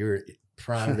arithmetic? Yeah, you're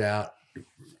primed out,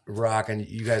 rocking.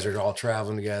 You guys are all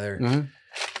traveling together. Mm-hmm.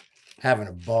 Having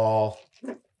a ball,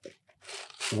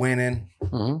 winning.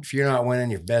 Mm-hmm. If you're not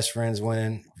winning, your best friend's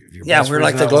winning. We're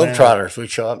like the Globetrotters. We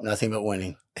show up, nothing but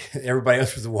winning. Everybody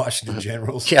else was the Washington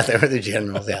Generals. Yeah, they were the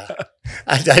Generals, yeah.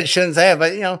 I shouldn't say it,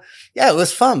 but, it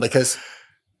was fun because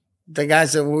the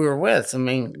guys that we were with,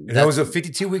 And that was a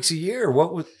 52 weeks a year? Or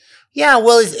what was? Yeah,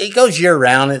 well, it goes year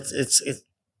round. It's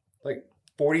like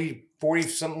 40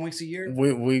 something weeks a year?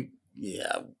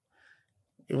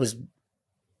 It was.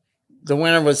 The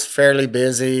winter was fairly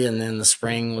busy, and then the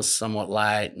spring was somewhat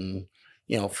light. And,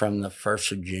 from the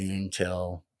 1st of June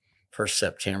till 1st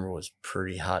September was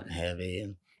pretty hot and heavy,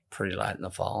 and pretty light in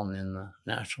the fall, and then the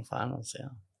national finals, yeah.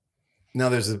 Now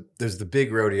there's the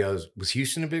big rodeos. Was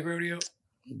Houston a big rodeo?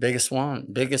 Biggest one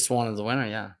of the winter,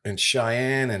 yeah. And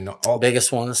Cheyenne and all.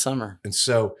 Biggest one of the summer. And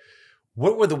so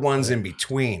what were the ones in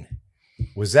between?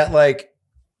 Was that like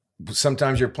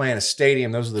sometimes you're playing a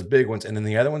stadium, those are the big ones, and then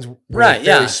the other ones were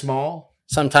fairly small?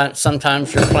 Sometimes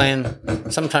you're playing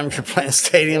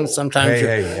stadiums,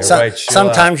 sometimes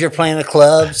sometimes you're playing a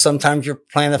club, sometimes you're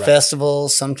playing a festival,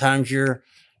 sometimes you're,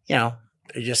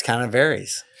 it just kind of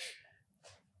varies.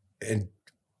 And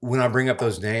when I bring up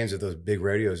those names of those big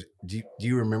rodeos, do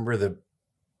you remember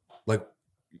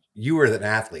you were an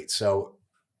athlete, so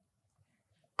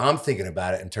I'm thinking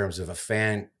about it in terms of a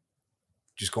fan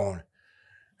just going,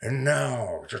 and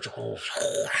now,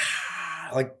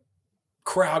 like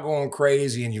crowd going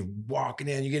crazy, and you're walking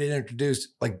in, you get introduced.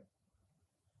 Like,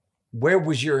 where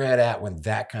was your head at when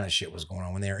that kind of shit was going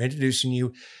on? When they were introducing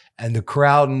you, and the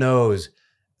crowd knows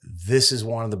this is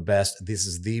one of the best, this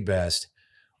is the best.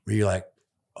 Where you're like,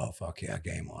 oh fuck yeah,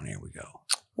 game on, here we go.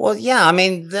 Well, yeah, I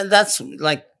mean that's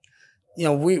like,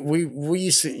 we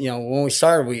used to, when we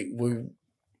started,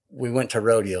 we went to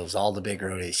rodeos, all the big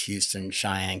rodeos, Houston,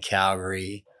 Cheyenne,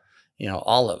 Calgary,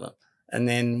 all of them. And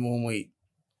then when we,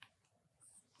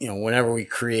 whenever we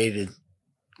created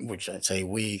which I'd say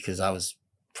we, because I was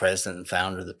president and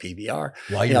founder of the PBR.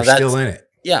 While you were still in it.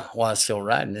 Yeah, while I was still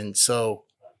riding. And so,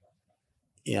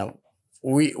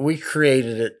 we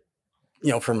created it,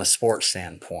 from a sports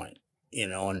standpoint,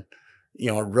 and,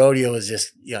 rodeo is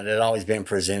just, it had always been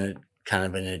presented kind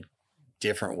of in a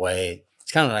different way.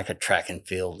 It's kind of like a track and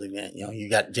field event. You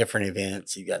got different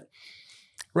events, you got.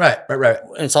 Right.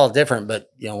 It's all different.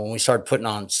 But, when we started putting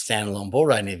on standalone bull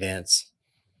riding events,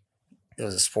 it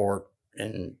was a sport.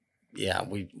 And yeah,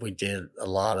 we did a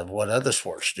lot of what other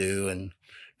sports do in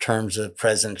terms of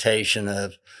presentation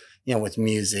of, with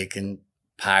music and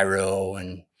pyro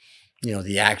and,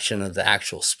 the action of the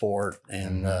actual sport.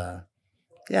 And,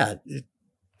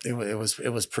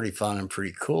 it was pretty fun and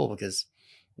pretty cool because,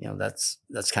 that's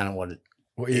kind of what it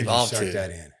evolved to.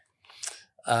 That in?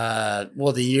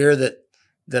 Well, the year that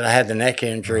I had the neck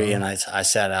injury and I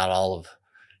sat out all of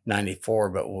 94,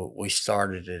 but we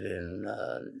started it in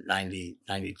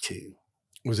 92.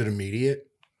 Was it immediate?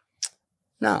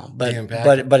 No,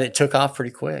 but it took off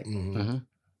pretty quick. Mm-hmm. Mm-hmm.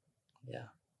 Yeah.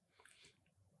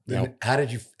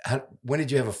 When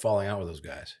did you have a falling out with those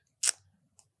guys?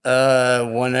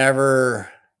 Whenever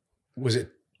was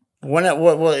it? When it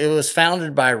was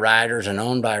founded by riders and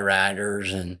owned by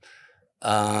riders, and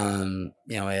as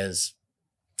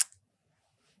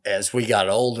we got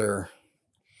older,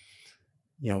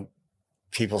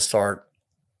 people start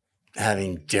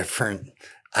having different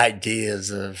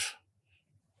ideas of,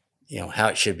 how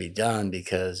it should be done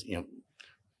because,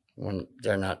 when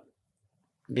they're not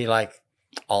be like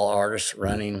all artists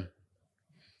running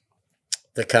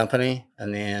the company.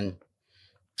 And then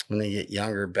when they get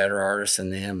younger, better artists than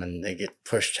them, and they get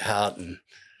pushed out and,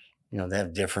 they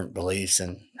have different beliefs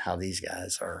in how these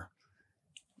guys are,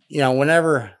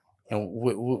 whenever,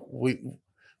 we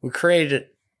created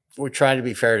it. We try to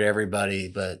be fair to everybody,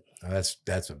 but that's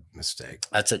a mistake.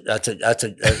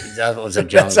 That was a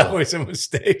jungle. That's always a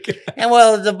mistake. And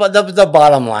well, the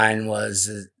bottom line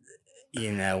was,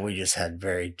 we just had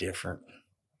very different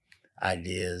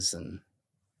ideas, and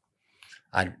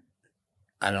I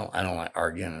don't like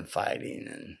arguing and fighting,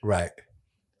 and right.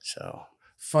 So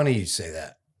funny you say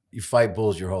that. You fight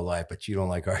bulls your whole life, but you don't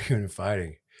like arguing and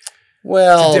fighting.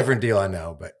 Well, it's a different deal, I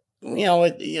know, but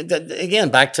again,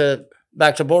 back to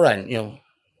bull riding.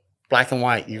 Black and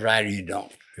white. You ride or you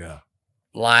don't. Yeah.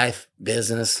 Life,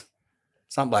 business.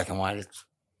 It's not black and white. It's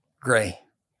gray.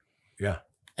 Yeah.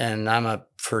 And I'm a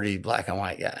pretty black and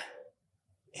white guy.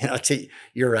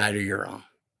 You're right or you're wrong,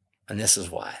 and this is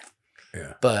why.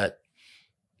 Yeah. But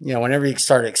whenever you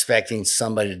start expecting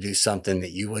somebody to do something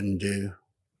that you wouldn't do,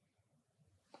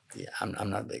 yeah, I'm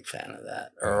not a big fan of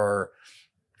that. Or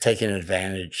taking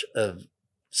advantage of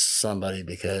somebody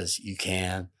because you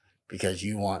can, because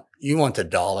you want the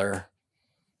dollar,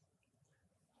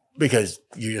 because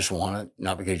you just want it,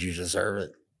 not because you deserve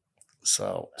it.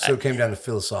 So it came down to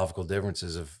philosophical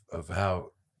differences of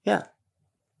how. Yeah.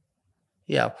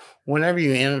 Yeah. Whenever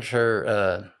you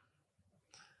enter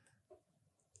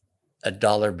a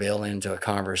dollar bill into a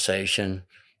conversation,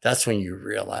 that's when you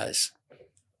realize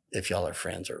if y'all are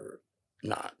friends or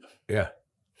not. Yeah.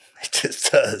 It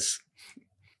just does.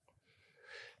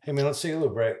 Hey man, let's take a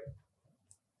little break.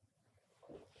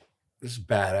 This is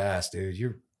badass,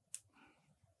 dude.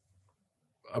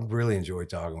 I really enjoy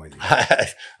talking with you. I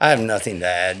have nothing to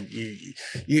add.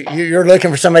 You're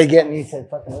looking for somebody getting. You said,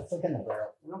 "Fucking, let's look in the barrel."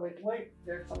 No, wait.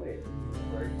 There's somebody.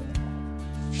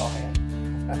 Oh,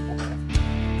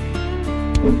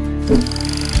 man.